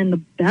 even in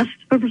the best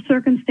of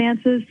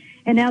circumstances.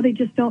 And now they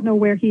just don't know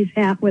where he's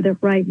at with it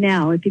right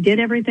now. If he did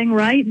everything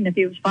right and if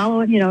he was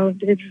following,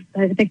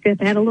 I think if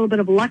they had a little bit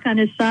of luck on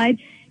his side,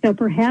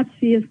 perhaps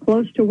he is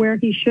close to where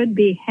he should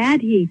be had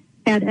he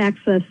had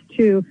access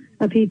to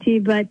a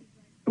PT, but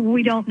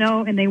we don't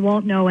know and they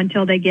won't know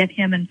until they get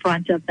him in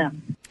front of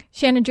them.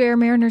 Shannon Dreher,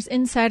 Mariners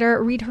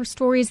Insider. Read her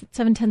stories at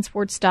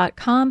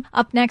 710sports.com.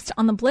 Up next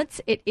on the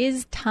Blitz, it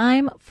is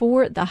time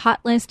for the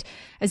hot list.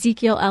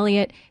 Ezekiel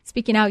Elliott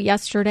speaking out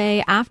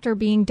yesterday after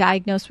being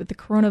diagnosed with the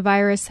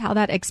coronavirus, how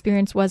that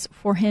experience was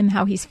for him,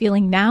 how he's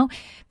feeling now,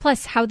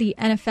 plus how the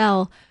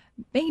NFL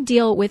may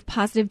deal with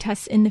positive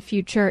tests in the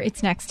future.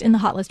 It's next in the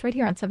hot list right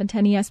here on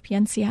 710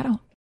 ESPN Seattle.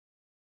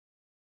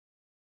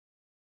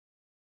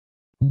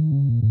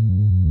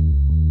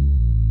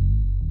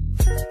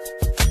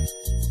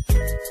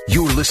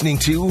 You're listening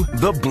to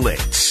The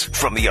Blitz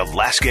from the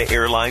Alaska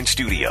Airlines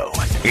Studio.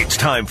 It's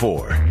time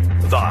for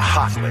The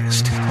Hot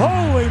List.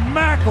 Holy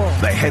mackerel!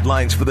 The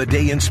headlines for the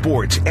day in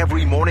sports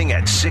every morning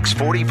at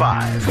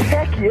 6:45.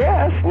 Heck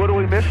yes! What are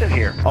we missing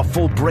here? A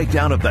full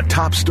breakdown of the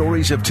top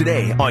stories of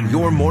today on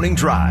your morning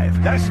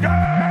drive. Let's go!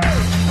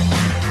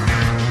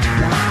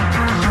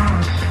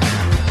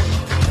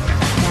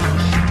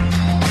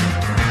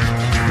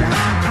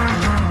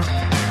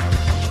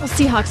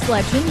 Seahawks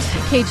legend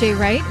KJ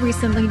Wright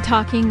recently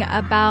talking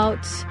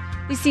about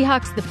the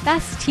Seahawks, the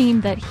best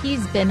team that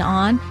he's been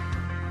on.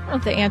 I don't know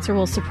if the answer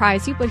will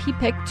surprise you, but he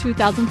picked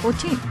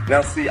 2014.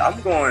 Now, see, I'm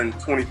going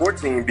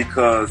 2014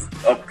 because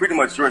of pretty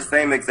much your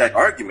same exact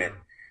argument.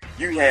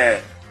 You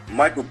had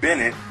Michael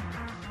Bennett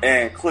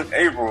and Cliff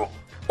Averill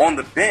on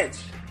the bench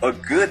a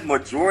good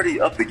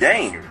majority of the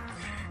game.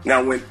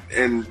 Now, when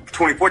in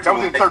 2014, that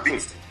was in 13.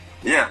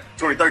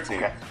 2013.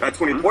 Okay. Now,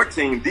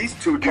 2014, these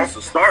two dudes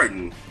are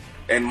starting.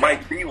 And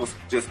Mike B was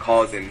just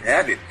causing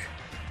havoc.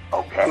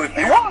 Okay.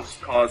 He was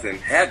causing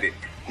havoc.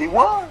 He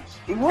was.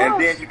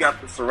 And then you got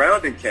the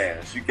surrounding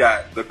cast. You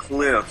got the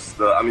Cliffs.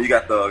 You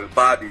got the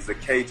Bobbies, the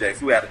KJs,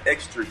 who had an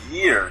extra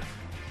year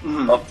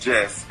of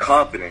just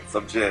confidence,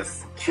 of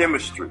just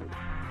chemistry.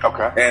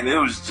 Okay. And it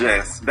was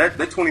just that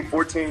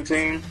 2014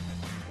 team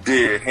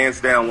did,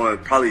 hands down, one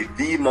of probably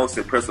the most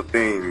impressive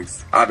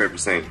things I've ever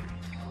seen.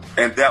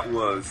 And that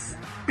was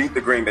beat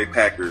the Green Bay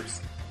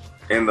Packers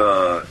in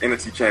the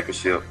NFC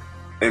Championship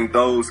in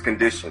those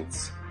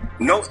conditions.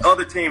 No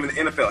other team in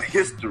the NFL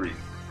history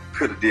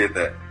could have did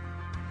that.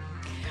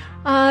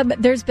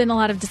 There's been a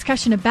lot of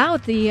discussion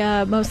about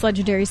the most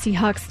legendary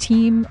Seahawks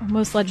team,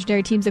 most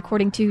legendary teams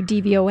according to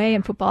DVOA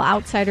and Football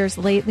Outsiders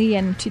lately,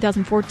 and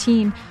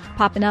 2014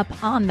 popping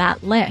up on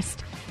that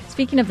list.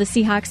 Speaking of the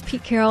Seahawks,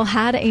 Pete Carroll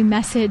had a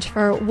message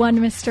for one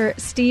Mr.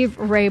 Steve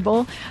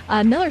Rabel,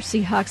 another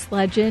Seahawks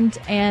legend,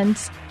 and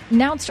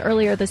announced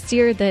earlier this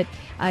year that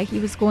he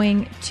was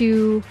going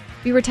to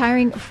be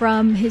retiring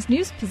from his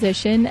news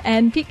position.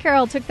 And Pete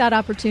Carroll took that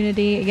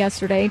opportunity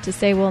yesterday to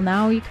say, well,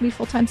 now you can be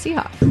full-time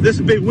Seahawk. This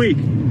is a big week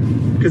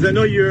because I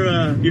know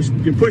you're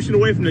pushing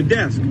away from the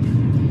desk.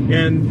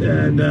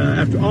 And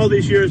after all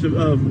these years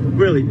of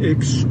really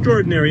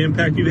extraordinary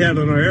impact you've had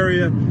on our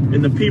area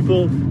and the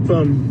people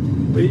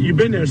you've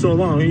been there so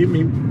long. I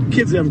mean,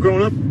 kids that have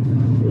grown up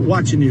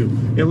watching you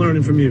and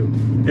learning from you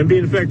and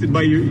being affected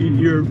by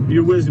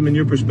your wisdom and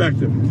your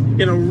perspective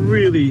in a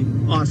really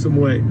awesome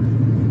way.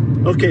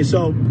 Okay,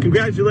 so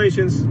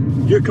congratulations.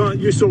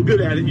 You're so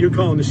good at it. You're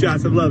calling the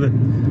shots. I love it.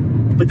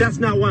 But that's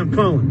not why I'm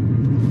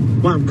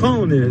calling. Why I'm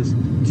calling is,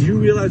 do you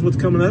realize what's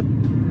coming up?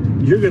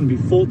 You're going to be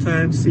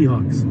full-time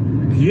Seahawks.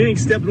 You ain't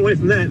stepping away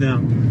from that now.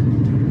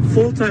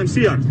 Full-time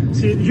Seahawks.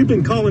 See, you've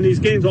been calling these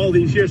games all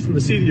these years from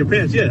the seat of your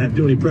pants. You didn't have to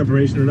do any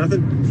preparation or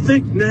nothing.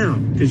 Think now,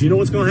 because you know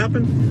what's going to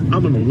happen?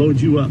 I'm going to load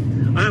you up.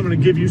 I'm going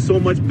to give you so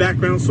much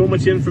background, so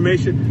much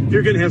information.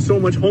 You're going to have so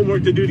much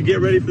homework to do to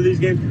get ready for these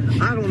games.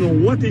 I don't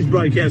know what these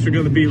broadcasts are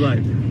going to be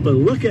like, but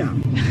look out,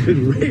 because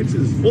Raves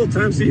is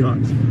full-time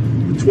Seahawks.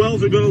 The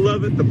 12s are going to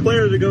love it. The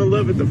players are going to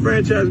love it. The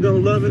franchise is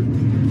going to love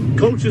it.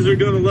 Coaches are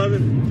going to love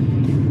it.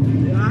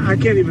 I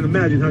can't even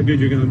imagine how good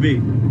you're going to be,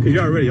 because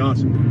you're already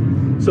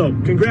awesome. So,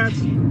 congrats.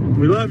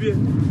 We love you.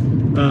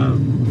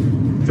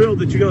 Thrilled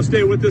that you're going to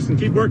stay with us and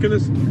keep working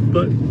us,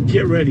 but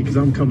get ready, because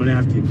I'm coming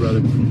after you,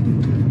 brother.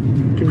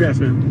 Congrats,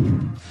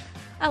 man.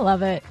 I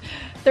love it.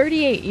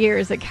 38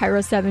 years at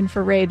Cairo 7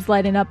 for Raids,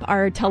 lighting up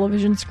our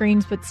television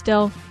screens, but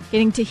still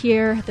getting to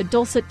hear the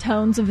dulcet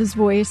tones of his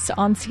voice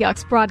on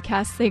Seahawks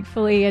broadcasts,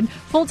 thankfully, and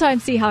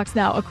full-time Seahawks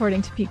now,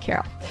 according to Pete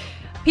Carroll.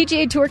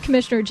 PGA Tour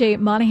Commissioner Jay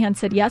Monahan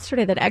said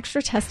yesterday that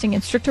extra testing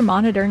and stricter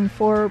monitoring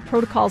for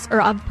protocols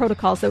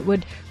that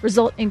would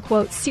result in,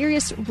 quote,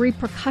 serious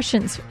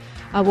repercussions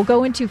will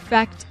go into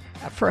effect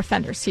for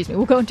offenders,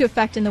 will go into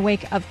effect in the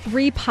wake of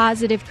 3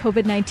 positive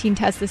COVID-19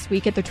 tests this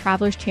week at the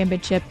Travelers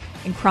Championship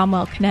in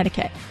Cromwell,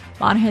 Connecticut.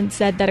 Monahan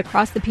said that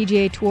across the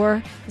PGA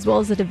Tour, as well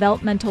as the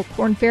developmental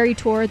Korn Ferry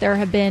Tour, there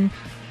have been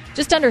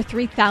just under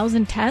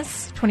 3,000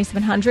 tests,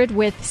 2,700,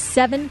 with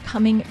 7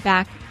 coming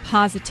back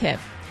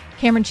positive.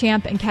 Cameron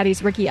Champ and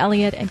caddies Ricky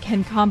Elliott and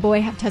Ken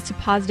Comboy have tested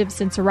positive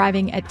since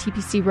arriving at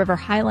TPC River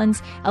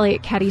Highlands.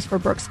 Elliott, caddies for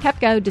Brooks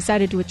Koepka,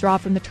 decided to withdraw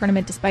from the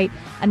tournament despite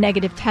a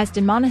negative test,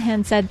 and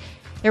Monahan said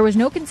there was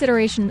no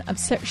consideration of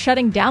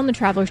shutting down the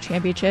Travelers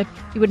Championship.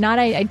 He would not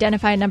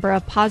identify a number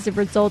of positive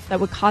results that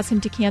would cause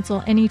him to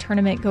cancel any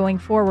tournament going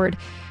forward.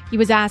 He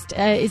was asked,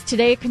 is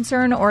today a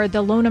concern or are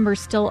the low numbers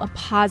still a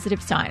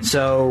positive sign?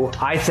 So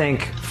I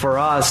think for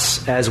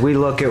us, as we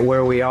look at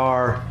where we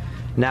are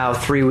now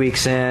 3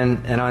 weeks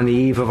in and on the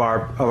eve of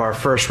our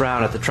first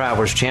round at the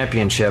Travelers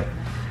Championship,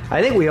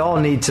 I think we all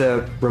need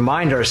to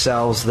remind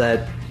ourselves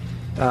that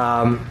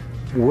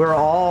we're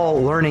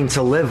all learning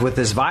to live with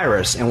this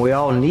virus, and we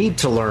all need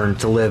to learn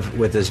to live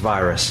with this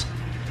virus,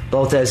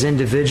 both as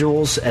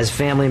individuals, as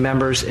family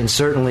members, and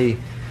certainly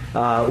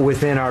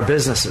within our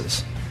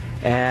businesses.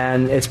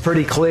 And it's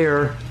pretty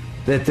clear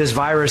that this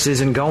virus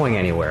isn't going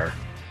anywhere.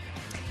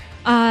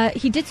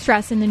 He did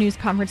stress in the news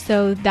conference,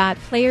 though, that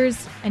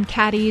players and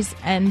caddies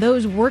and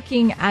those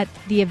working at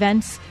the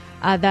events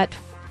that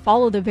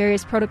follow the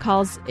various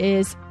protocols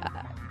is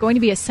going to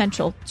be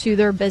essential to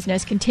their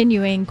business,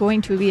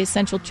 going to be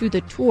essential to the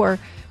tour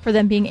for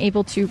them being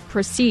able to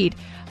proceed.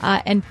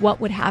 And what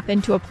would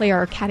happen to a player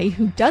or caddy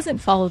who doesn't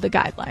follow the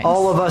guidelines?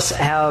 All of us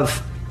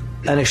have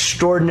an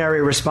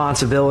extraordinary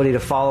responsibility to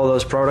follow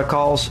those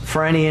protocols.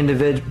 For any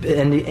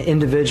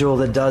individual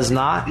that does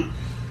not,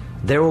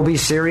 there will be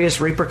serious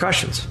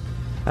repercussions.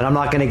 And I'm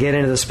not going to get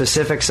into the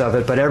specifics of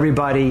it, but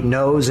everybody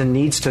knows and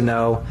needs to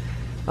know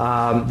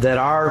that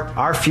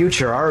our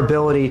future, our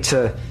ability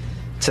to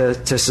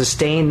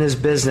sustain this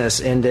business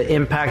and to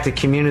impact the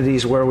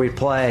communities where we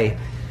play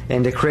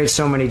and to create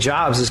so many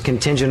jobs is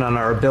contingent on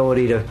our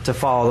ability to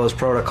follow those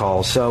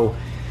protocols. So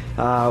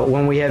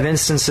when we have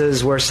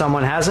instances where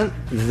someone hasn't,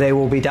 they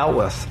will be dealt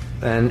with.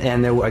 And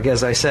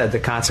as I said, the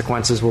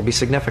consequences will be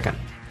significant.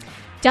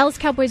 Dallas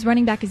Cowboys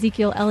running back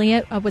Ezekiel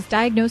Elliott was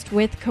diagnosed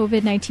with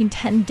COVID-19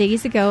 10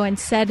 days ago and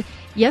said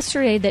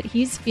yesterday that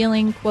he's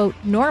feeling, quote,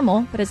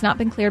 normal, but has not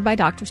been cleared by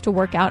doctors to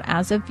work out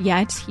as of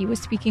yet. He was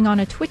speaking on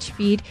a Twitch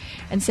feed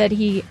and said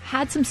he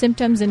had some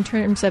symptoms in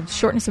terms of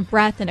shortness of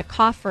breath and a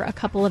cough for a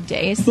couple of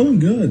days. Feeling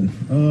good.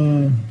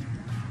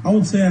 I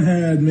would say I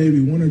had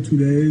maybe 1 or 2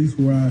 days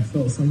where I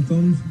felt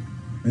symptoms.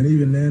 And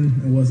even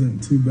then, it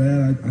wasn't too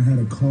bad. I had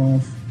a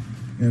cough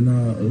and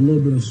a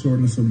little bit of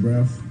shortness of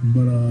breath.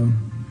 But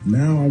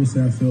now I would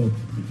say I feel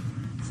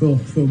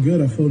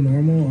good. I feel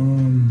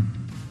normal.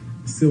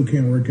 Still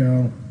can't work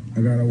out.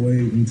 I got to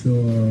wait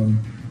until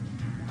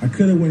I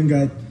could have went and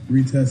got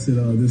retested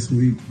this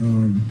week.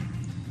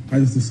 I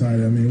just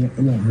decided,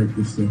 it won't hurt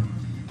just to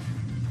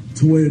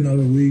wait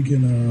another week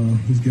and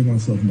just give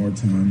myself more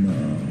time,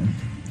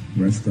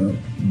 rest up.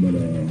 But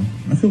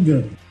I feel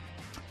good.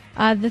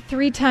 The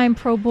 3-time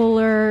Pro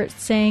Bowler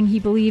saying he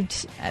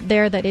believed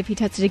there that if he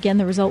tested again,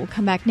 the result would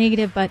come back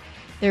negative, but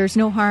there's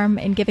no harm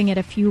in giving it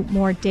a few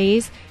more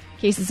days.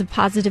 Cases of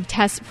positive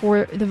tests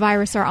for the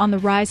virus are on the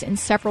rise in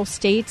several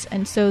states,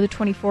 and so the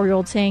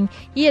 24-year-old saying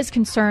he is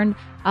concerned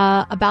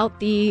about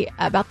the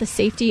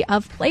safety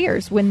of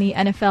players when the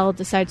NFL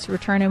decides to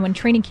return and when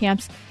training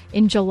camps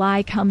in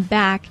July come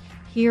back.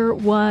 Here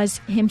was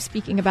him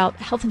speaking about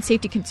health and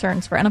safety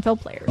concerns for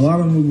NFL players. A lot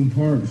of moving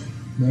parts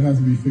that has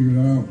to be figured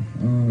out.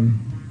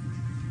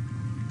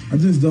 I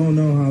just don't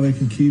know how they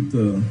can keep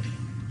the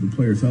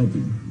players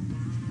healthy.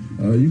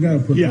 You got to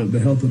put the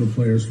health of the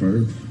players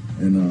first,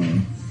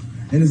 and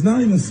it's not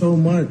even so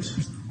much,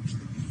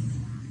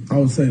 I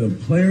would say, the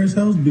players'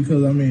 health,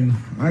 because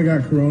I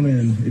got corona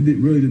and it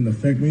really didn't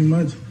affect me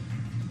much.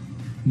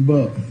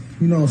 But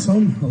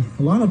a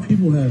lot of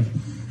people have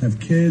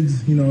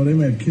kids. They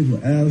may have kids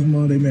with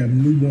asthma. They may have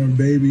newborn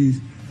babies.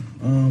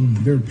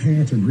 Their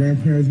parents or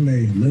grandparents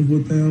may live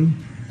with them.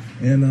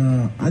 And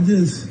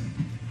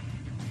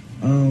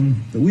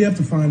we have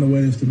to find a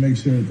ways to make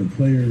sure that the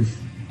players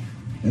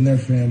and their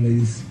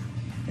families,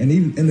 and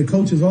the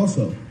coaches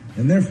also,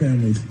 and their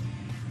families,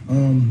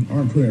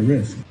 aren't put at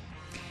risk.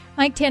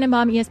 Mike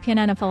Tannenbaum, ESPN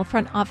NFL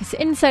front office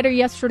insider,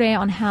 yesterday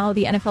on how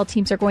the NFL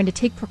teams are going to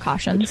take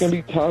precautions. It's going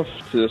to be tough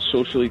to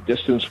socially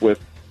distance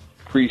with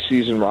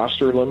preseason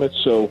roster limits,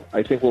 so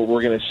I think what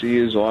we're going to see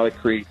is a lot of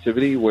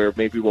creativity where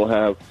maybe we'll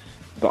have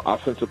the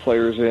offensive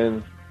players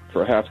in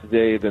for half the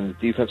day, then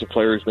the defensive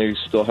players maybe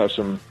still have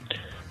some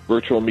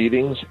virtual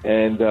meetings,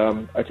 and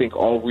I think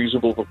all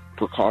reasonable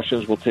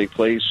precautions will take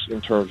place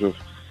in terms of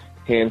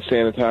hand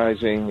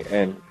sanitizing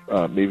and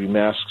maybe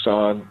masks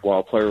on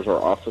while players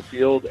are off the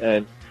field.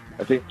 And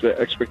I think the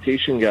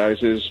expectation,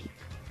 guys, is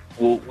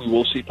we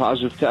will see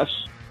positive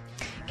tests.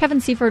 Kevin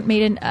Seifert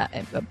made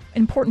an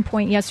important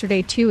point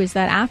yesterday, too, is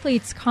that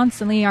athletes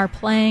constantly are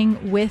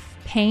playing with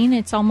pain.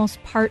 It's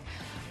almost part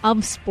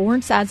of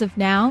sports as of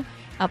now.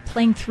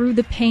 Playing through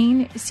the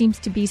pain seems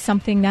to be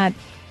something that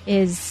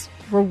is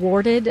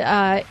rewarded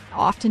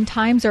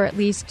oftentimes, or at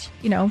least,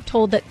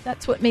 told that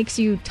that's what makes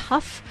you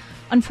tough.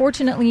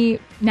 Unfortunately,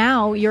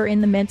 now you're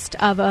in the midst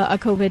of a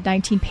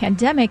COVID-19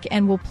 pandemic,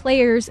 and will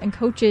players and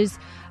coaches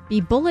be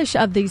bullish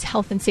of these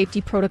health and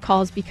safety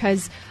protocols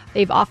because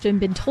they've often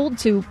been told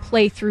to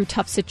play through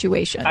tough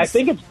situations? I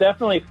think it's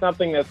definitely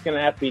something that's going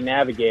to have to be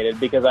navigated,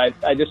 because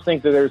I just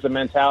think that there's a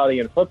mentality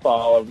in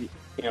football of,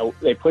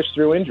 they push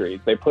through injuries.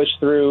 They push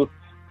through,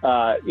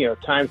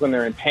 times when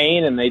they're in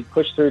pain, and they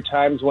push through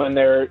times when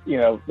they're,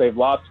 they've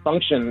lost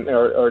function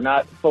or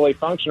not fully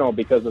functional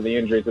because of the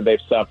injuries that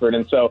they've suffered.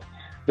 And so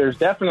there's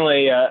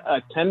definitely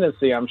a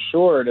tendency, I'm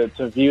sure,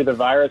 to view the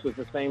virus as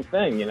the same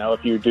thing.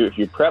 If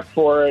you prep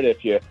for it,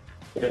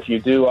 if you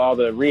do all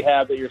the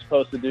rehab that you're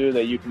supposed to do,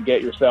 that you can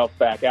get yourself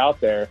back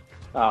out there.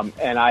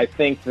 And I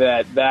think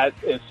that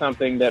is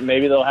something that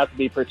maybe they'll have to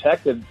be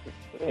protected,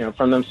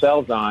 from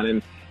themselves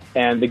on.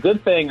 And the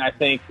good thing, I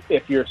think,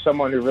 if you're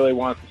someone who really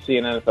wants to see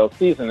an NFL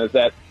season, is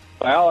that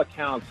by all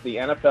accounts, the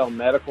NFL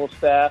medical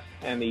staff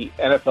and the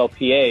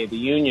NFLPA, the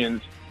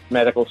union's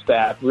medical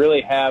staff,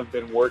 really have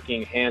been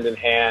working hand in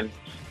hand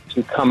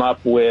to come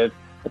up with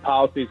the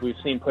policies we've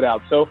seen put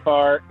out so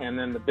far, and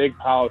then the big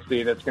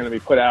policy that's going to be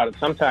put out at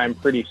sometime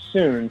pretty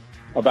soon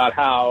about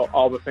how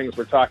all the things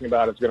we're talking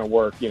about is going to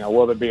work.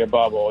 Will there be a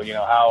bubble?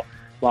 How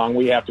long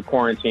we have to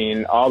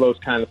quarantine, all those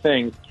kind of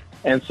things.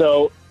 And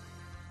so,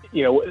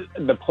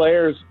 the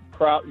players,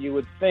 you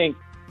would think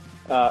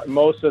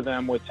most of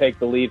them would take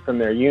the lead from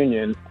their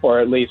union, or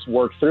at least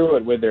work through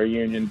it with their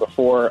union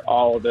before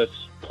all of this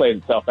played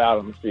itself out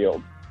on the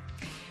field.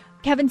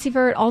 Kevin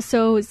Seifert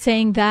also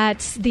saying that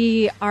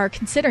the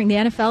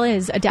NFL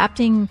is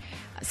adapting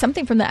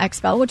something from the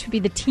XFL, which would be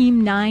the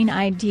Team 9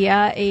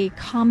 idea, a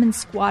common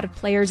squad of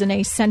players in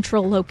a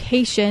central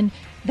location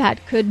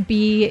that could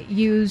be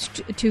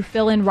used to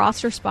fill in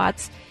roster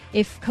spots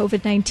if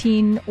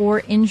COVID-19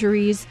 or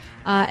injuries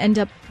end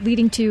up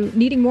leading to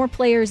needing more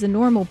players than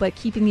normal, but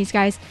keeping these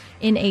guys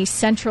in a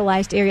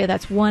centralized area.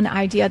 That's one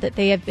idea that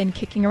they have been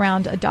kicking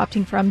around,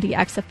 adopting from the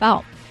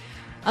XFL.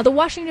 The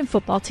Washington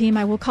football team,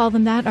 I will call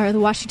them that, are the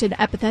Washington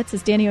Epithets,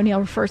 as Danny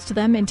O'Neill refers to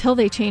them, until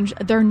they change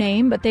their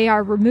name. But they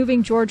are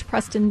removing George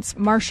Preston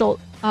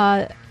Marshall's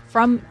name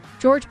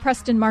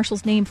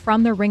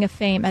from their Ring of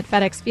Fame at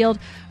FedEx Field,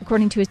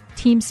 according to a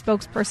team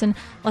spokesperson,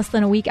 less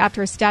than a week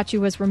after a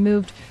statue was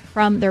removed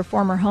from their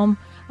former home.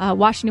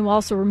 Washington will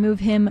also remove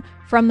him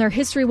from their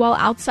history wall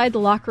outside the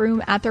locker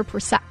room at their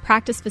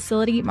practice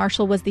facility.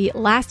 Marshall was the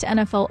last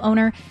NFL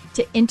owner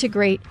to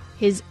integrate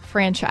his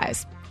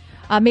franchise.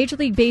 Major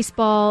League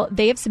Baseball,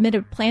 they have submitted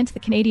a plan to the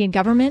Canadian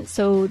government,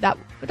 so that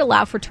would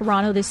allow for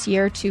Toronto this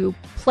year to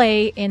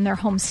play in their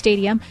home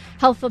stadium.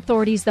 Health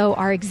authorities, though,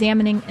 are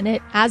examining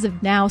it as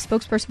of now.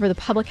 Spokesperson for the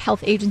Public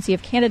Health Agency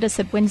of Canada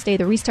said Wednesday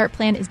the restart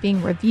plan is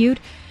being reviewed.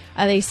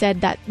 They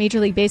said that Major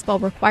League Baseball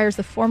requires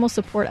the formal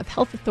support of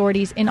health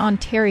authorities in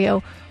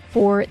Ontario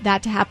for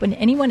that to happen.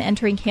 Anyone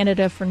entering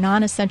Canada for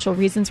non-essential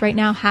reasons right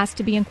now has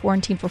to be in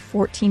quarantine for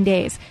 14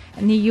 days.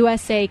 And the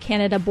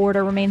USA-Canada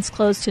border remains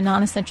closed to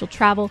non-essential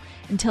travel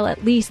until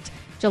at least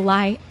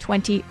July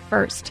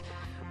 21st.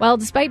 Well,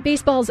 despite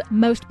baseball's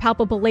most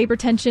palpable labor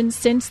tension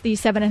since the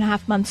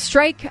 7.5-month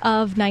strike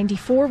of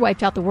 '94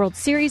 wiped out the World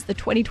Series, the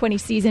 2020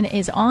 season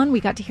is on. We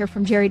got to hear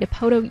from Jerry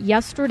Dipoto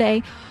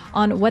yesterday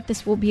on what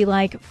this will be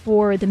like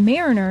for the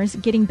Mariners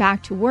getting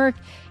back to work.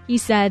 He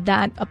said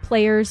that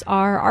players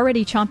are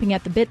already chomping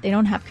at the bit. They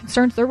don't have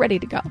concerns. They're ready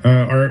to go.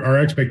 Our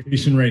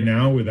expectation right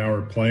now with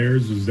our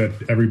players is that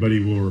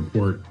everybody will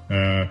report.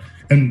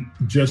 And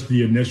just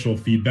the initial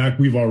feedback,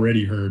 we've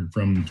already heard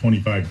from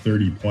 25,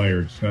 30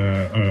 players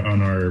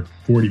on our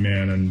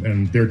 40-man,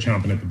 and they're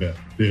chomping at the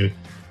bit.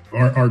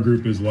 Our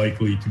group is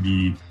likely to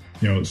be,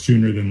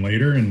 sooner than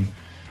later. And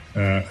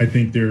I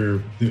think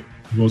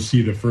we'll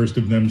see the first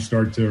of them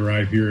start to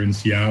arrive here in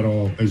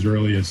Seattle as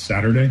early as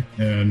Saturday.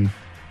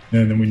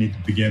 And then we need to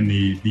begin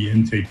the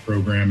intake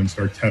program and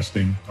start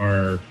testing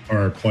our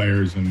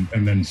players and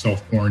then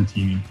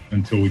self-quarantining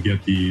until we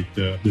get the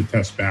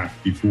test back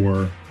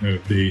before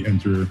they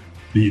enter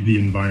the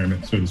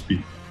environment, so to speak.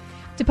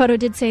 Dipoto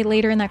did say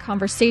later in that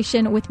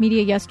conversation with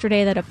media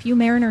yesterday that a few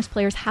Mariners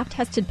players have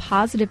tested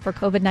positive for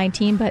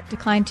COVID-19, but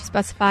declined to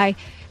specify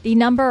the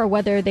number or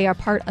whether they are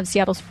part of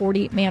Seattle's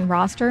 40-man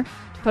roster.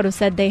 Dipoto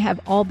said they have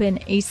all been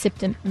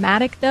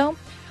asymptomatic, though.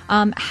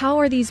 How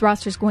are these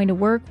rosters going to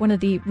work? One of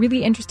the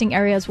really interesting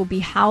areas will be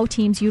how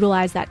teams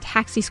utilize that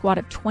taxi squad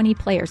of 20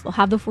 players. They'll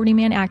have the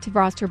 40-man active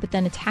roster, but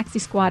then a taxi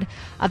squad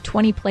of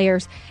 20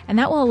 players. And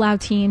that will allow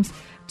teams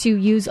to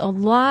use a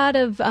lot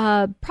of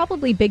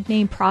probably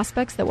big-name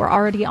prospects that were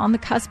already on the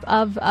cusp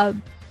of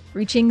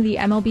reaching the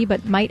MLB,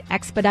 but might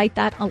expedite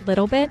that a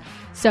little bit.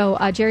 So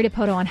Jerry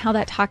Dipoto on how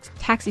that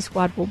taxi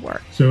squad will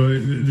work. So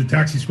the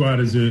taxi squad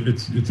is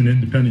it's an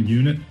independent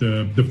unit.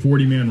 The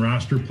 40-man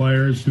roster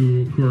players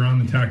who are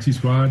on the taxi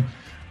squad,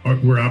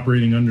 we're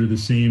operating under the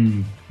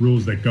same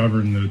rules that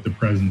govern the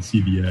present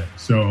CBA.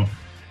 So,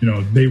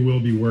 they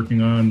will be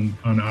working on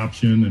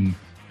option,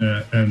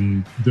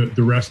 and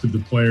the rest of the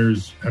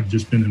players have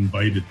just been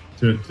invited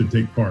to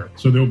take part.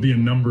 So there'll be a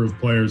number of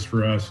players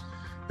for us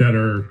that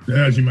are,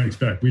 as you might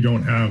expect, we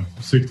don't have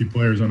 60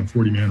 players on a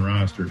 40-man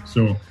roster.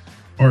 So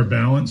our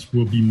balance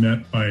will be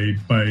met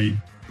by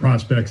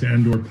prospects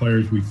and or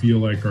players we feel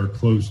like are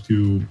close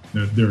to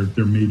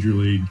their major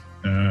league,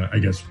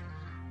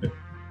 the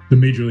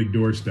major league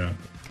doorstep.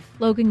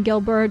 Logan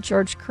Gilbert,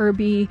 George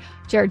Kirby,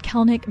 Jarred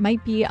Kelenic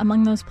might be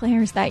among those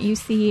players that you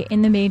see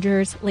in the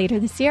majors later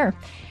this year.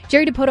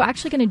 Jerry Dipoto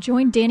actually going to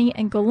join Danny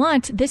and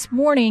Gallant this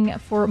morning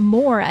for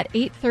more at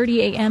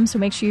 8:30 a.m., so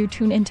make sure you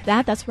tune into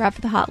that. That's a wrap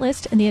for the Hot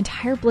List and the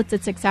entire Blitz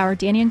at 6 Hour.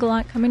 Danny and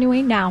Gallant coming your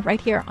way now right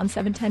here on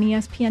 710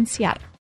 ESPN Seattle.